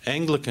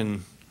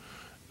Anglican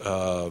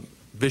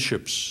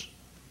bishops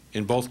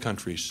in both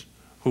countries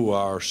who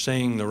are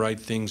saying the right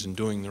things and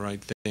doing the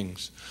right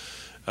things.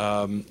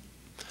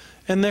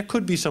 And there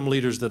could be some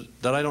leaders that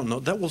I don't know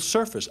that will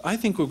surface. I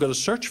think we've got to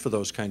search for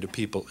those kind of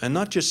people and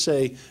not just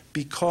say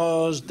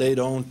because they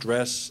don't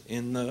dress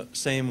in the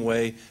same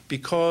way,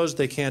 because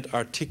they can't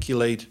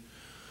articulate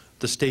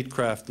the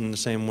statecraft in the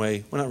same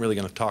way, we're not really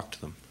going to talk to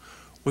them.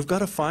 We've got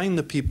to find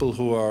the people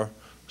who are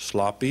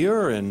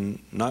sloppier and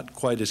not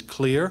quite as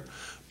clear,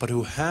 but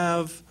who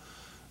have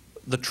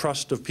the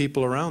trust of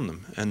people around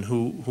them and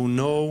who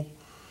know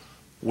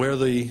where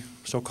the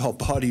so-called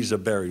bodies are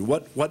buried,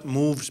 what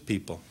moves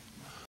people.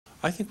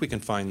 I think we can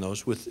find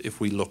those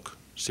if we look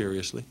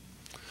seriously.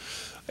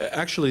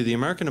 Actually, the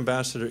American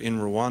ambassador in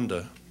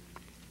Rwanda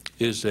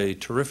is a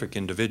terrific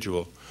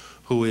individual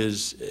who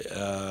is,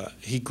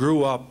 he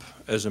grew up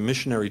as a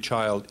missionary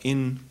child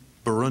in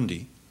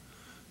Burundi,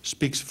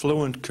 speaks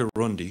fluent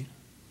Kirundi.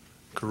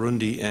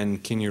 Kirundi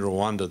and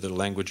Kinyarwanda, the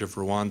language of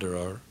Rwanda,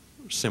 are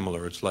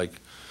similar. It's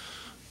like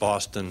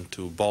Boston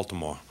to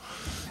Baltimore.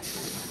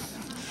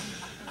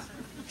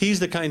 He's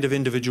the kind of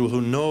individual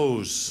who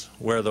knows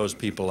where those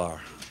people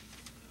are,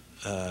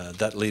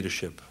 that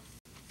leadership.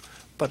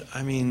 But,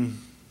 I mean,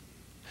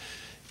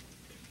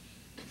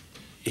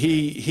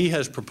 he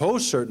has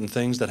proposed certain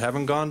things that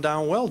haven't gone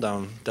down well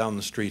down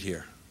the street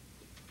here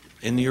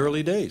in the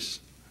early days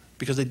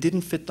because they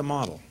didn't fit the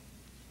model.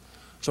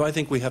 So I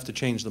think we have to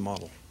change the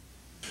model.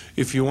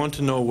 If you want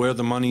to know where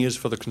the money is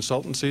for the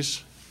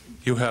consultancies,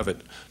 you have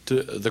it.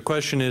 The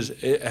question is,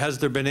 has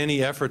there been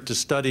any effort to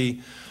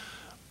study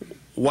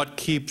what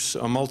keeps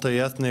a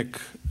multi-ethnic,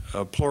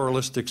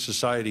 pluralistic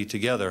society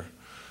together?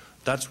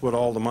 That's what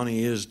all the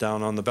money is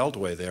down on the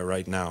Beltway there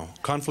right now.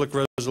 Conflict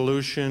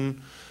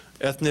resolution,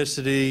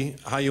 ethnicity,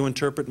 how you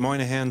interpret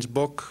Moynihan's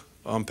book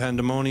on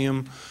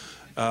pandemonium.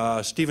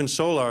 Stephen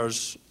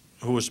Solar's,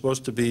 who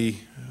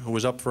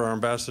was up for our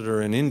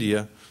ambassador in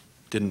India,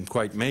 didn't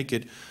quite make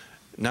it,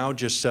 now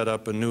just set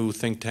up a new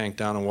think tank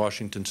down in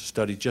Washington to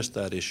study just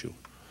that issue.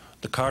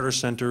 The Carter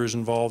Center is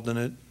involved in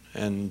it,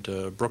 and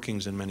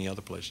Brookings and many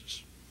other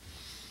places.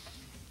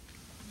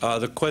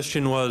 The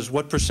question was,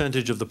 what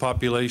percentage of the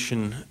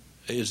population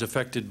is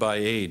affected by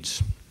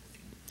AIDS?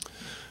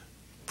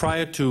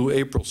 Prior to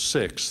April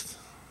 6th,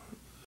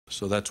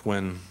 so that's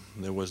when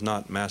there was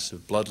not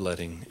massive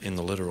bloodletting in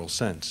the literal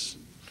sense,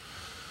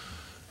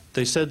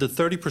 they said that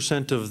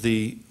 30% of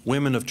the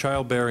women of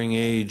childbearing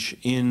age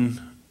in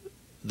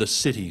the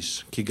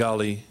cities,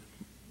 Kigali,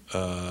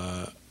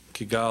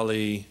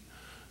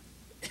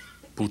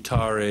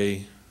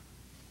 Butare,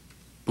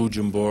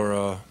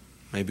 Bujumbura,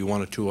 maybe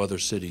one or two other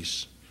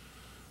cities,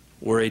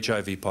 were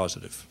HIV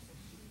positive.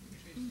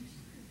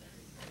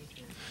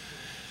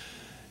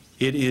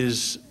 That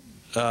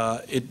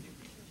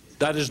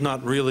is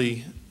not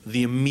really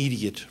the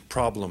immediate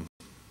problem,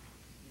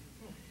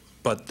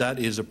 but that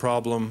is a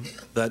problem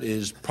that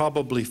is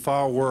probably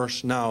far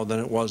worse now than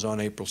it was on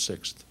April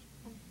 6th.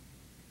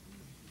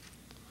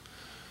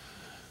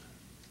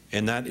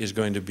 And that is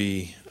going to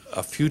be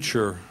a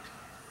future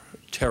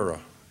terror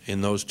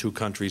in those two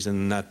countries and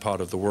in that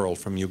part of the world,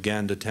 from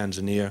Uganda,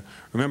 Tanzania.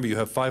 Remember, you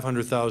have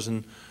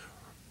 500,000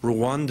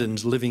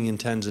 Rwandans living in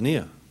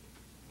Tanzania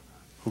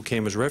who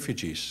came as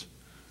refugees.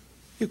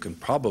 You can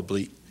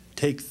probably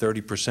take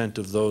 30%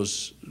 of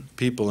those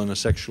people in a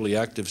sexually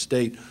active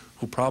state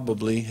who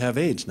probably have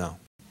AIDS now.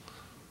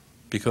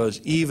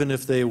 Because even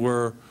if they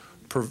were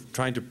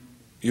trying to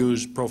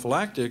use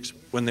prophylactics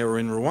when they were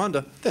in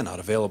Rwanda, they're not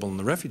available in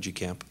the refugee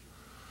camp.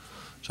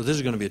 So this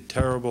is going to be a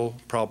terrible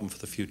problem for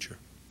the future.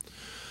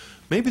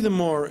 Maybe the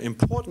more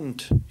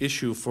important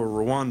issue for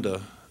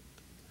Rwanda,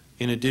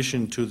 in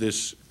addition to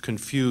this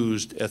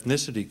confused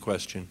ethnicity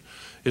question,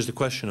 is the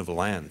question of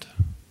land.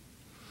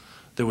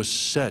 There was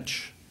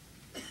such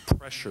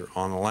pressure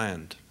on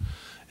land,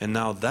 and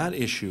now that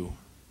issue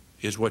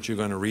is what you're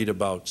going to read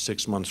about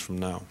 6 months from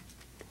now.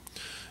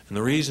 And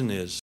the reason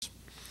is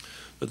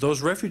that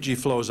those refugee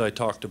flows I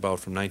talked about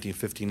from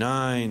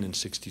 1959 and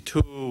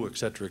 62, et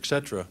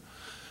cetera,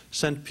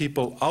 sent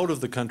people out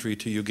of the country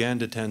to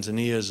Uganda,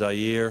 Tanzania,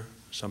 Zaire,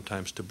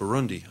 sometimes to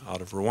Burundi,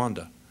 out of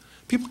Rwanda.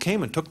 People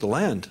came and took the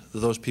land that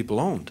those people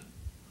owned.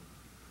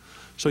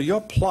 So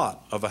your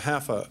plot of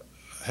half a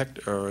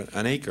hectare or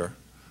an acre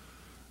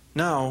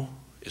now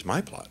is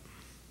my plot.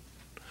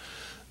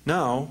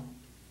 Now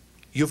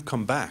you've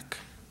come back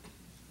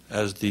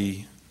as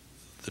the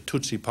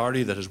Tutsi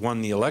party that has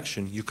won the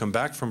election. You come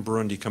back from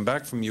Burundi, come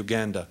back from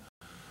Uganda.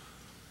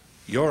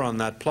 You're on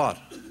that plot.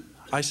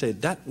 I say,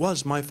 that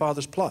was my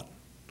father's plot.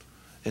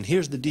 And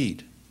here's the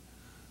deed.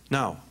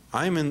 Now,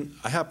 I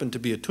happen to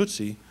be a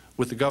Tutsi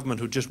with the government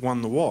who just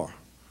won the war.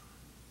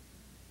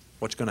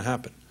 What's going to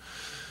happen?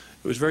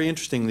 It was very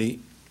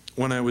interesting.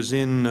 When I was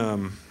in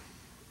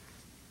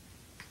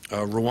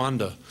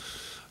Rwanda,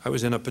 I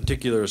was in a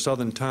particular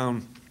southern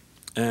town,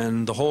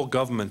 and the whole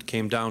government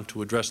came down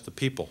to address the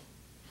people.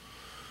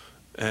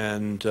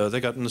 And they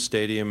got in the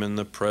stadium, and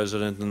the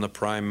president and the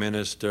prime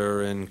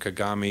minister and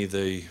Kagame,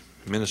 the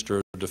minister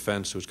of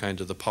defense, who's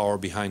kind of the power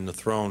behind the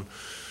throne,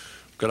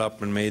 got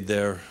up and made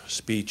their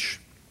speech.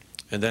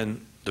 And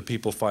then the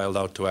people filed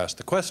out to ask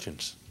the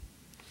questions.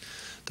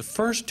 The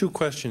first two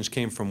questions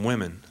came from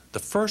women. The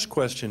first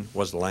question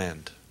was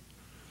land.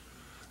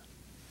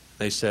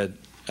 They said,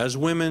 as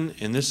women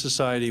in this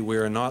society, we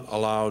are not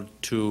allowed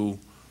to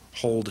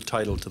hold a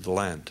title to the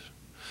land.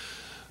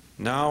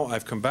 Now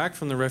I've come back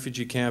from the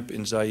refugee camp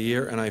in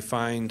Zaire, and I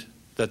find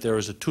that there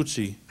is a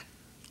Tutsi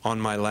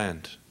on my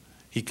land.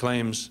 He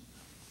claims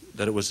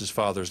that it was his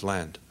father's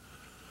land.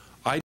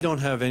 I don't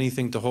have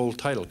anything to hold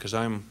title because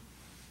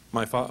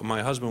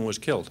my husband was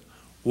killed.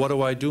 What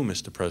do I do,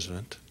 Mr.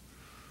 President?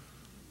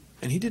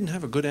 And he didn't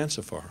have a good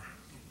answer for her.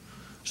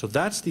 So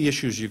that's the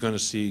issues you're going to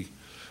see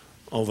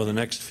over the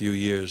next few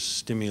years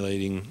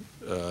stimulating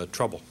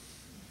trouble.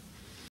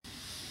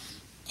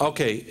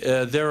 Okay,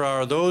 there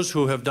are those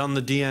who have done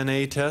the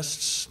DNA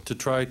tests to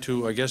try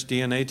to, I guess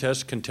DNA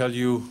tests can tell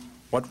you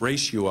what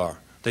race you are.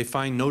 They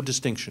find no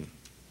distinction.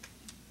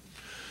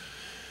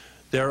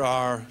 There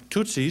are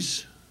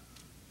Tutsis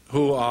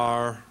who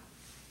are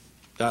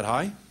that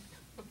high,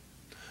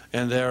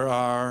 and there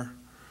are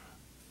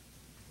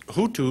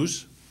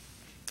Hutus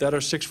that are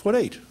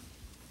 6'8"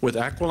 with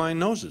aquiline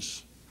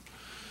noses.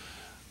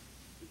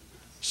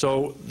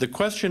 So the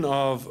question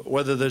of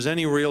whether there's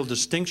any real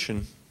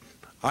distinction,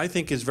 I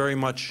think, is very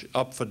much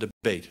up for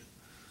debate,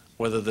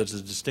 whether there's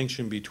a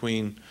distinction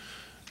between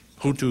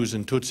Hutus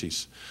and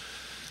Tutsis.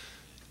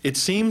 It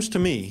seems to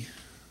me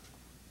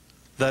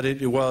that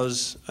it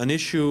was an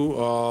issue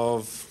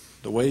of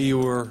the way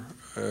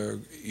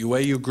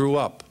you grew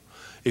up.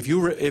 If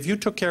you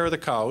took care of the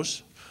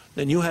cows,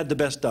 then you had the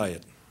best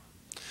diet.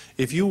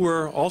 If you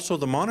were also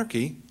the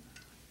monarchy,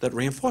 that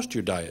reinforced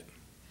your diet.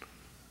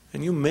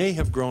 And you may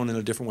have grown in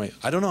a different way.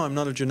 I don't know, I'm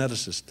not a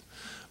geneticist.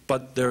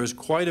 But there is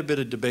quite a bit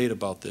of debate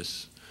about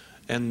this.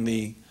 And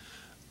the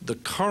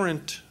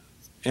current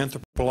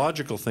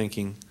anthropological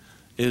thinking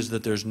is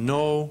that there's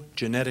no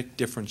genetic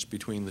difference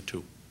between the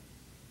two.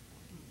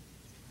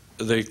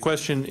 The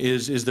question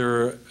is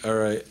there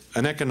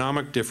an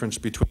economic difference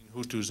between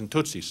Hutus and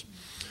Tutsis?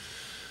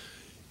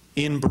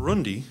 In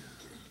Burundi,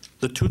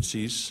 the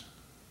Tutsis,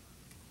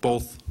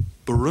 both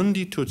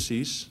Burundi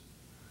Tutsis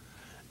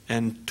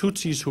and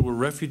Tutsis who were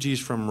refugees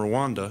from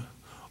Rwanda,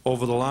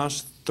 over the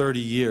last 30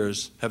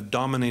 years have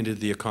dominated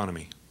the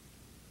economy.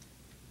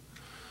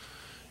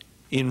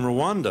 In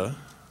Rwanda,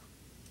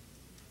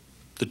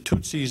 the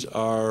Tutsis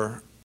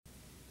are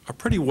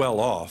pretty well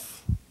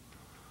off,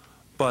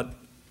 but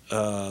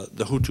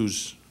the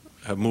Hutus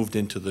have moved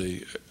into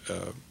the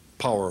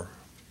power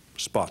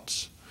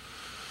spots.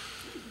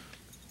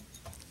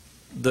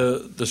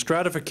 The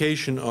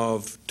stratification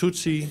of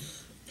Tutsi,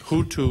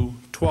 Hutu,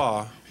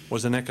 Twa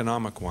was an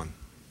economic one.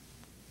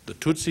 The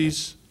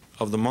Tutsis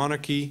of the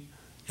monarchy,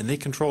 and they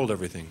controlled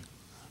everything.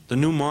 The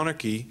new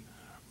monarchy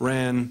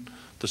ran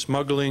the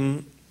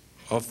smuggling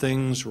of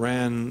things,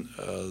 ran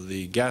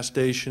the gas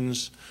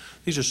stations.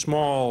 These are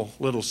small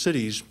little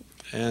cities,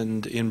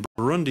 and in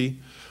Burundi,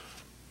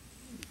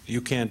 you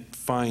can't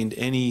find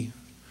any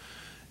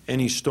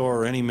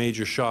store or any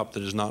major shop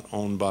that is not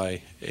owned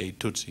by a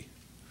Tutsi.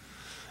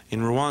 In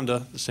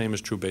Rwanda, the same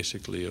is true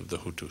basically of the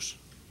Hutus.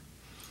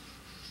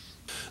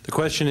 The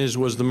question is,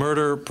 was the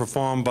murder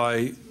performed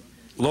by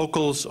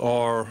locals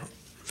or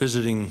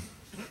visiting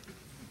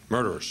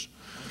murderers?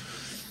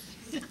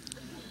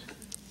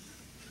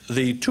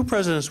 The two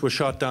presidents were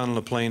shot down on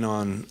a plane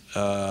on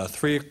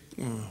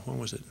when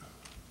was it?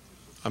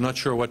 I'm not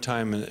sure what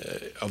time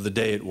of the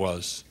day it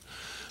was.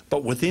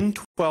 But within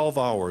 12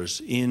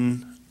 hours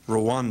in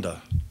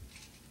Rwanda,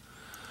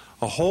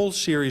 a whole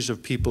series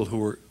of people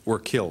who were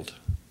killed.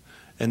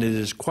 And it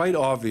is quite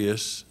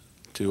obvious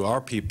to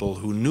our people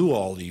who knew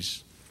all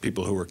these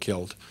people who were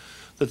killed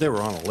that they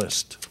were on a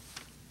list.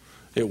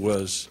 It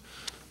was,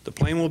 the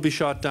plane will be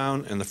shot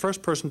down, and the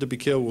first person to be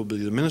killed will be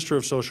the Minister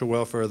of Social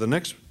Welfare, the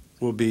next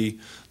will be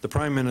the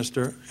Prime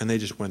Minister, and they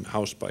just went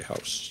house by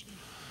house.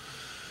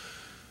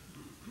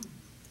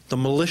 The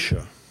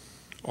militia,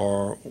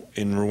 or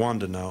in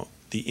Rwanda now,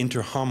 the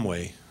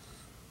Interahamwe,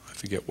 I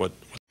forget what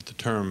the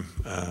term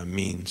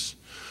means,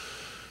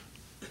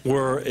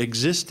 were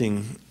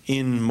existing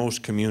in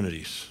most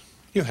communities.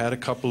 You had a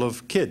couple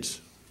of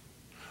kids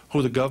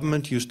who the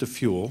government used to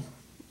fuel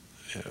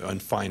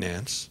and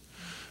finance,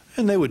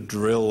 and they would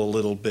drill a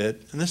little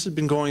bit, and this had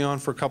been going on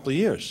for a couple of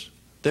years.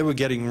 They were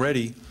getting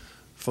ready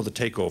for the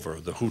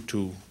takeover, the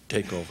Hutu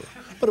takeover.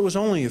 But it was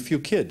only a few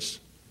kids.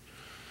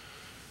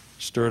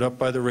 Stirred up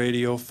by the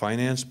radio,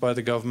 financed by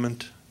the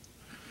government.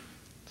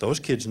 Those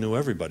kids knew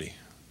everybody.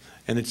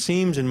 And it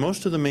seems in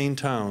most of the main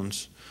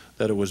towns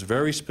that it was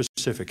very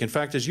specific. In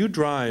fact, as you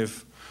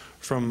drive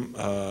from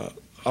right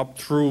up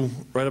through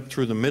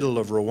the middle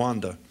of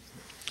Rwanda,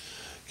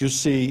 you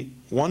see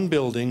one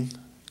building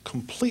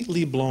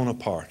completely blown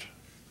apart.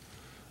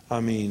 I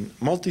mean,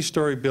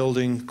 multi-story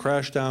building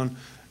crashed down,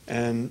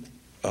 and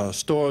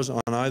stores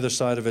on either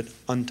side of it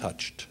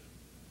untouched.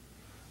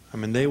 I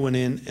mean, they went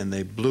in and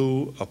they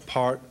blew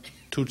apart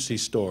Tutsi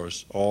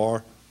stores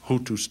or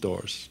Hutu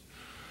stores.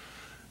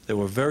 They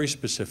were very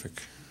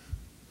specific.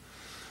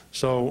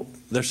 So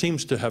there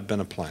seems to have been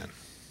a plan.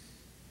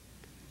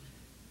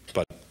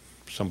 But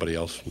somebody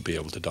else will be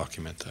able to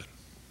document that.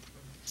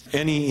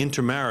 Any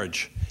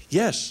intermarriage,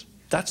 yes,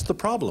 that's the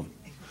problem.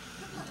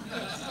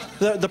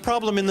 The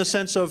problem in the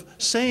sense of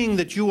saying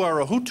that you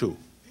are a Hutu.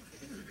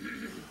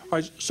 All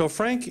right, so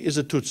Frank is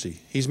a Tutsi.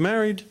 He's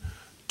married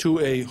to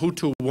a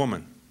Hutu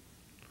woman.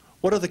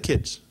 What are the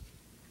kids?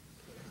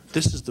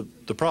 This is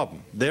the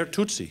problem. They're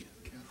Tutsi.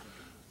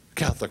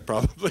 Catholic,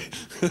 probably.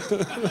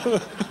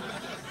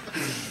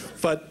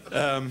 But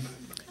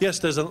yes,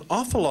 there's an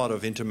awful lot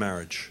of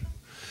intermarriage.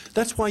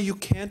 That's why you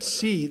can't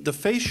see the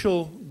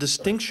facial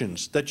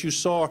distinctions that you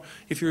saw.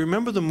 If you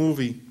remember the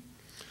movie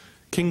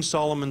King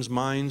Solomon's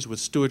Mines with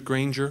Stuart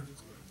Granger,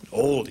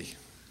 oldie.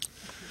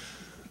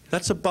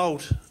 That's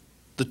about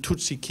the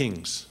Tutsi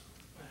kings.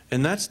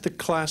 And that's the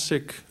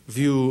classic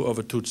view of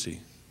a Tutsi.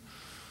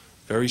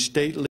 Very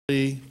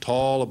stately,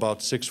 tall, about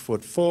 6'4",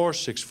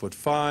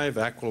 6'5",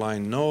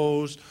 aquiline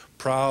nose,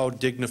 proud,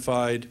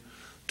 dignified.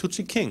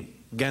 Tutsi king,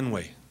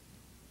 Genwe,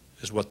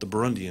 is what the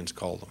Burundians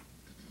call them.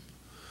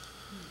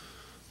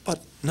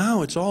 But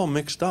now it's all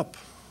mixed up.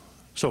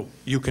 So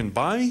you can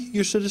buy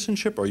your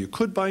citizenship, or you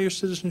could buy your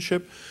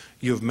citizenship.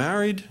 You've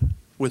married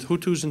with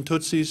Hutus and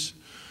Tutsis.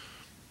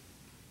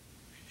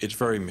 It's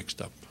very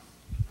mixed up.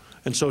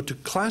 And so to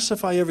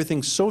classify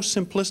everything so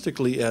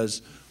simplistically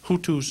as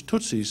Hutus,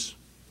 Tutsis,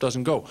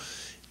 doesn't go.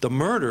 The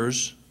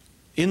murders,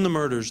 in the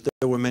murders,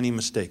 there were many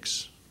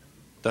mistakes.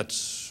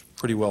 That's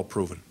pretty well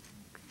proven.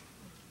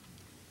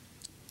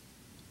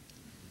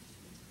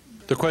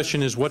 The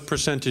question is, what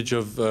percentage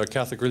of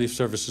Catholic Relief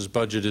Services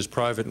budget is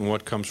private and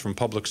what comes from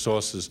public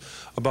sources?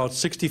 About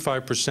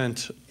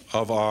 65%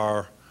 of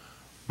our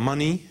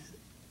money,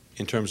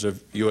 in terms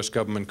of U.S.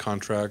 government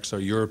contracts, or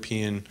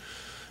European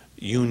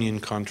Union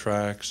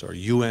contracts, or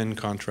UN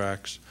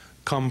contracts,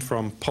 come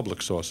from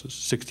public sources,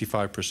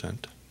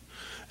 65%.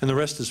 And the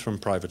rest is from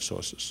private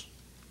sources.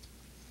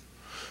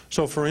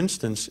 So for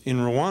instance, in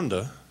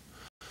Rwanda,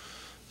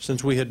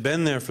 since we had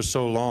been there for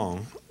so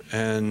long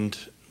and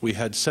we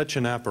had such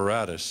an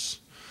apparatus,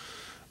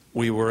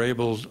 we were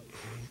able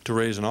to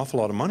raise an awful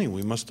lot of money.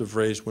 We must have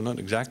raised, we're not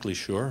exactly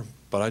sure,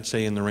 but I'd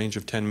say in the range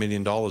of $10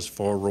 million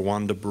for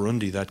Rwanda,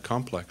 Burundi, that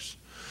complex.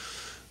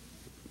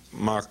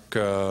 Mark,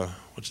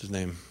 what's his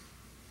name?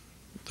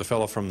 The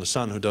fellow from The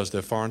Sun who does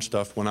their foreign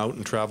stuff went out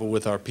and traveled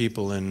with our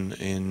people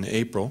in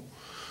April.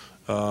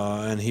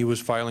 And he was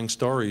filing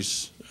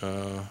stories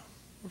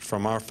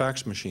from our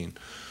fax machine.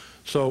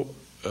 So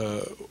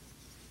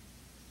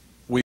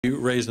we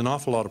raised an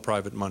awful lot of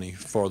private money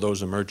for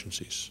those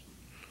emergencies.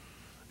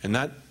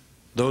 And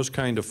those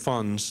kind of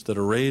funds that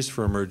are raised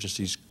for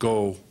emergencies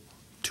go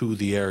to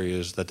the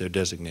areas that they're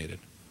designated.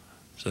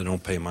 So they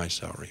don't pay my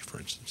salary, for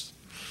instance.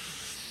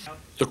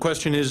 The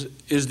question is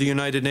the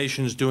United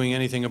Nations doing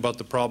anything about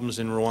the problems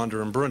in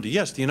Rwanda and Burundi?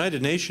 Yes, the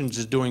United Nations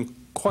is doing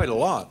quite a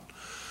lot.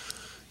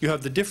 You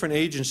have the different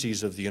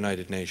agencies of the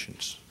United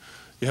Nations.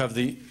 You have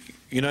the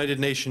United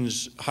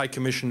Nations High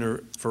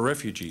Commissioner for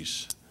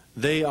Refugees.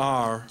 They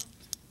are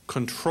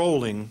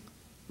controlling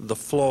the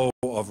flow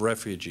Bureau of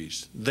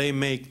Refugees. They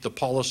make the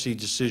policy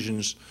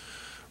decisions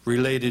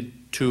related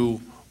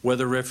to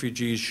whether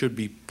refugees should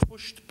be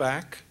pushed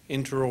back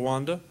into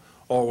Rwanda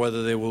or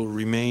whether they will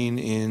remain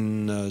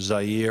in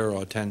Zaire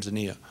or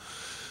Tanzania.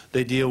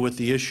 They deal with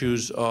the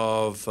issues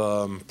of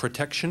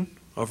protection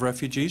of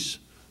refugees,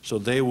 so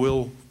they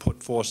will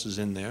put forces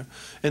in there.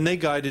 And they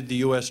guided the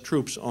U.S.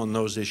 troops on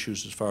those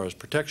issues as far as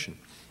protection.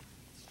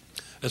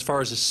 As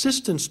far as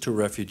assistance to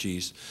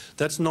refugees,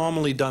 that's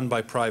normally done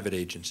by private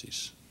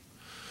agencies.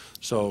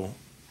 So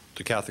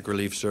the Catholic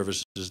Relief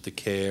Services, the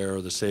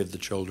CARE, the Save the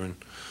Children.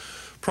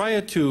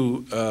 Prior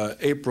to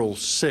April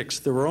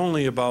 6th, there were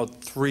only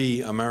about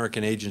 3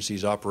 American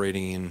agencies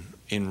operating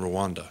in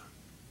Rwanda.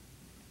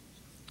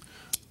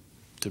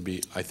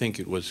 I think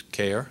it was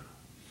CARE,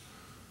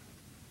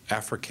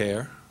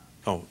 AfriCare.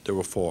 Oh, there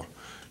were 4.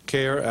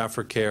 CARE,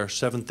 AfriCare,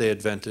 Seventh-day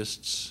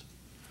Adventists,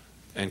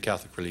 and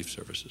Catholic Relief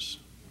Services.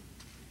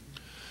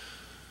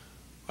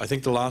 I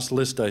think the last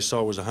list I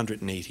saw was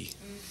 180.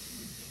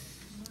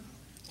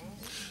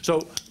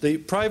 So the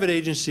private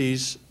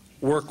agencies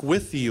work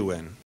with the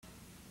UN,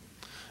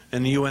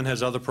 and the UN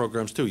has other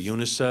programs too,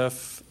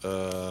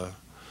 UNICEF,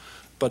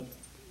 but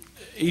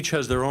each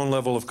has their own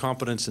level of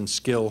competence and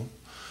skill.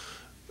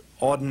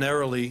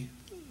 Ordinarily,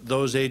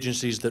 those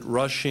agencies that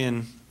rush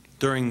in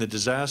during the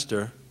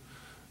disaster,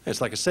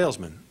 it's like a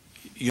salesman.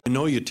 You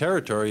know your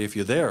territory if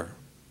you're there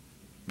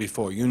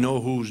before. You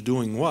know who's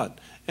doing what,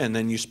 and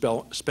then you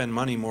spend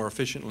money more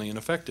efficiently and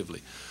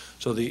effectively.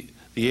 So the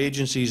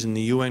agencies and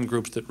the UN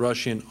groups that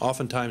rush in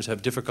oftentimes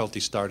have difficulty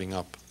starting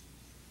up.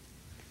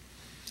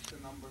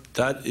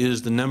 That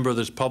is the number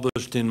that's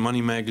published in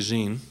Money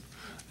Magazine,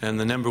 and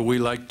the number we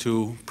like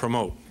to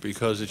promote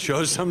because it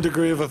shows some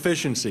degree of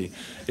efficiency.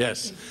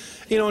 Yes.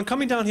 You know, and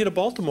coming down here to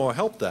Baltimore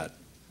helped that.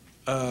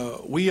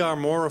 We are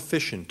more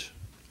efficient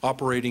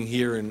operating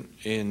here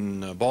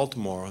in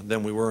Baltimore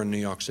than we were in New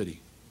York City.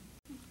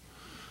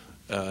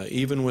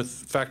 Even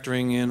with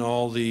factoring in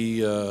all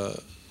the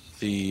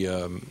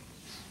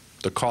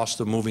cost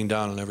of moving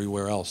down and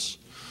everywhere else.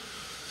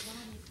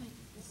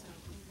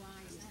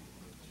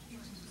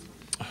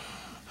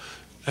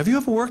 Have you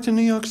ever worked in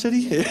New York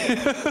City? The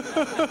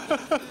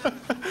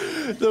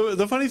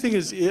funny thing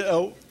is,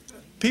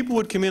 people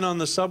would come in on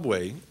the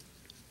subway,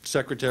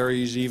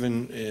 secretaries,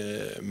 even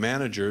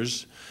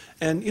managers,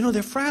 and you know,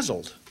 they're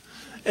frazzled.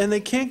 And they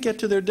can't get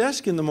to their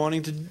desk in the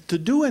morning to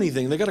do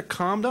anything. They've got to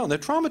calm down. They're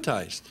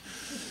traumatized.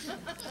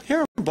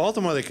 Here in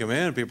Baltimore, they come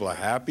in and people are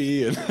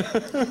happy. And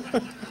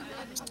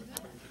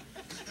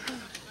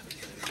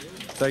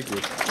Thank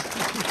you.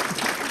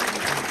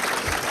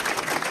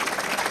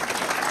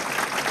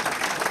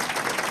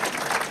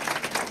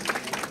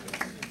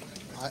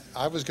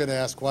 I was going to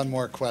ask one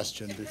more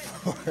question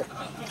before,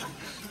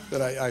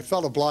 but I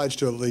felt obliged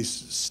to at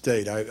least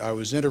state. I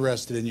was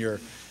interested in your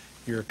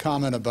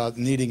comment about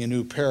needing a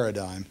new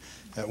paradigm.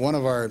 At one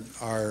of our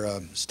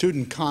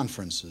student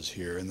conferences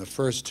here in the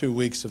first 2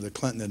 weeks of the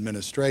Clinton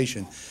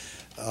administration,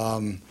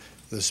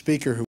 the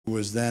speaker, who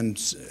was then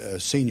a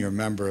senior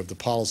member of the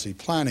policy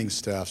planning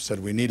staff, said,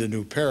 "We need a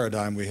new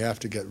paradigm. We have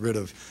to get rid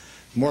of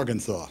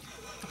Morgenthau."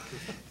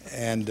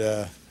 And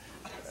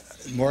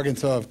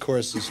Morgenthau, of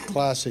course, his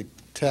classic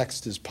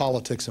text is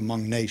Politics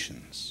Among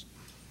Nations.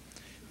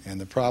 And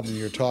the problem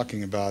you're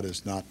talking about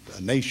is not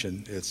a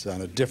nation, it's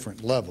on a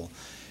different level.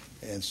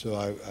 And so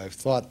I've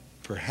thought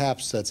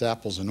perhaps that's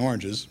apples and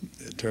oranges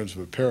in terms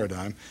of a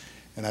paradigm.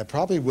 And I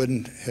probably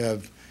wouldn't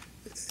have,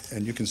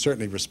 and you can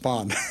certainly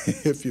respond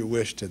if you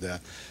wish to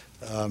that.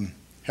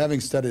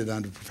 Having studied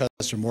under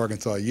Professor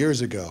Morgenthau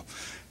years ago,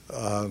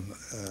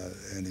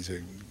 and he's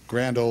a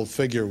grand old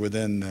figure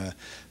within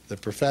the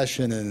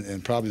profession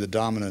and probably the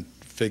dominant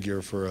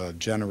figure for a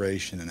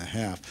generation and a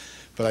half.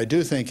 But I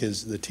do think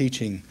the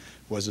teaching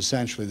was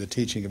essentially the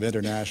teaching of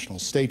international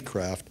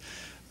statecraft,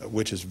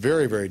 which is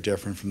very, very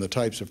different from the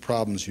types of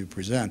problems you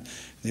present.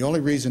 The only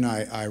reason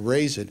I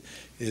raise it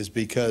is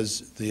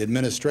because the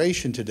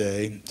administration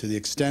today, to the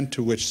extent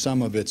to which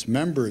some of its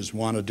members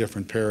want a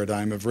different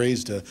paradigm, have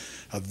raised a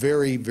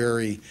very,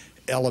 very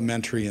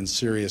elementary and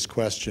serious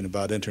question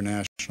about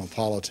international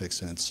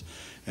politics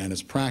and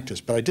its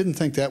practice. But I didn't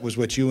think that was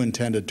what you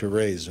intended to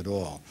raise at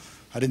all.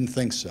 I didn't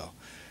think so.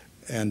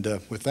 And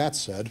with that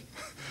said,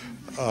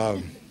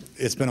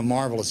 it's been a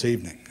marvelous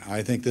evening.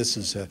 I think this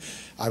is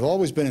I've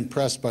always been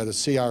impressed by the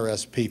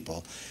CRS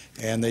people,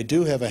 and they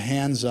do have a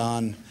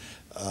hands-on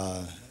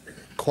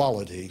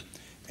quality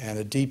and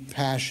a deep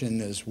passion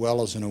as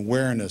well as an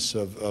awareness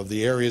of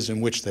the areas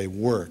in which they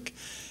work.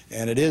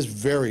 And it is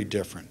very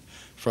different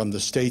from the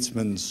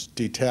statesman's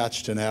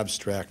detached and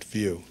abstract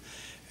view.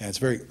 And it's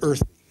a very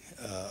earthy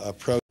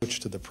approach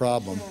to the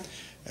problem.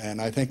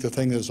 And I think the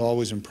thing that has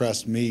always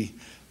impressed me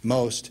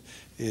most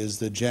is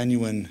the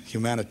genuine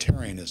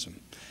humanitarianism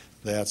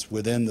that's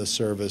within the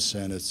service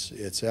and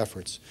its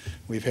efforts.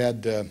 We've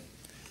had,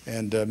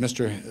 and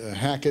Mr.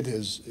 Hackett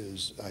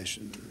is I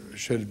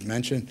should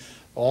mention,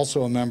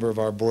 also a member of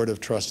our Board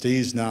of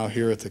Trustees now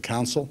here at the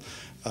Council.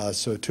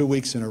 So 2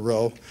 weeks in a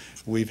row,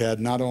 we've had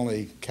not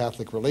only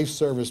Catholic Relief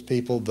Service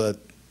people, but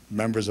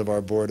members of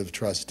our Board of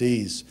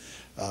Trustees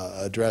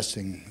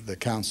addressing the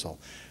Council.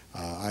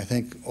 I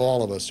think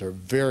all of us are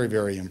very,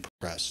 very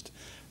impressed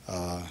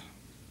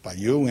by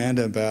you and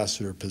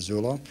Ambassador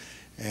Pizzullo,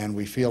 and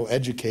we feel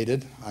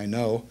educated, I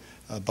know,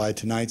 by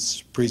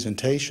tonight's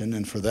presentation,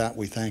 and for that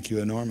we thank you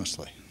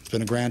enormously. It's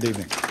been a grand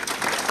evening.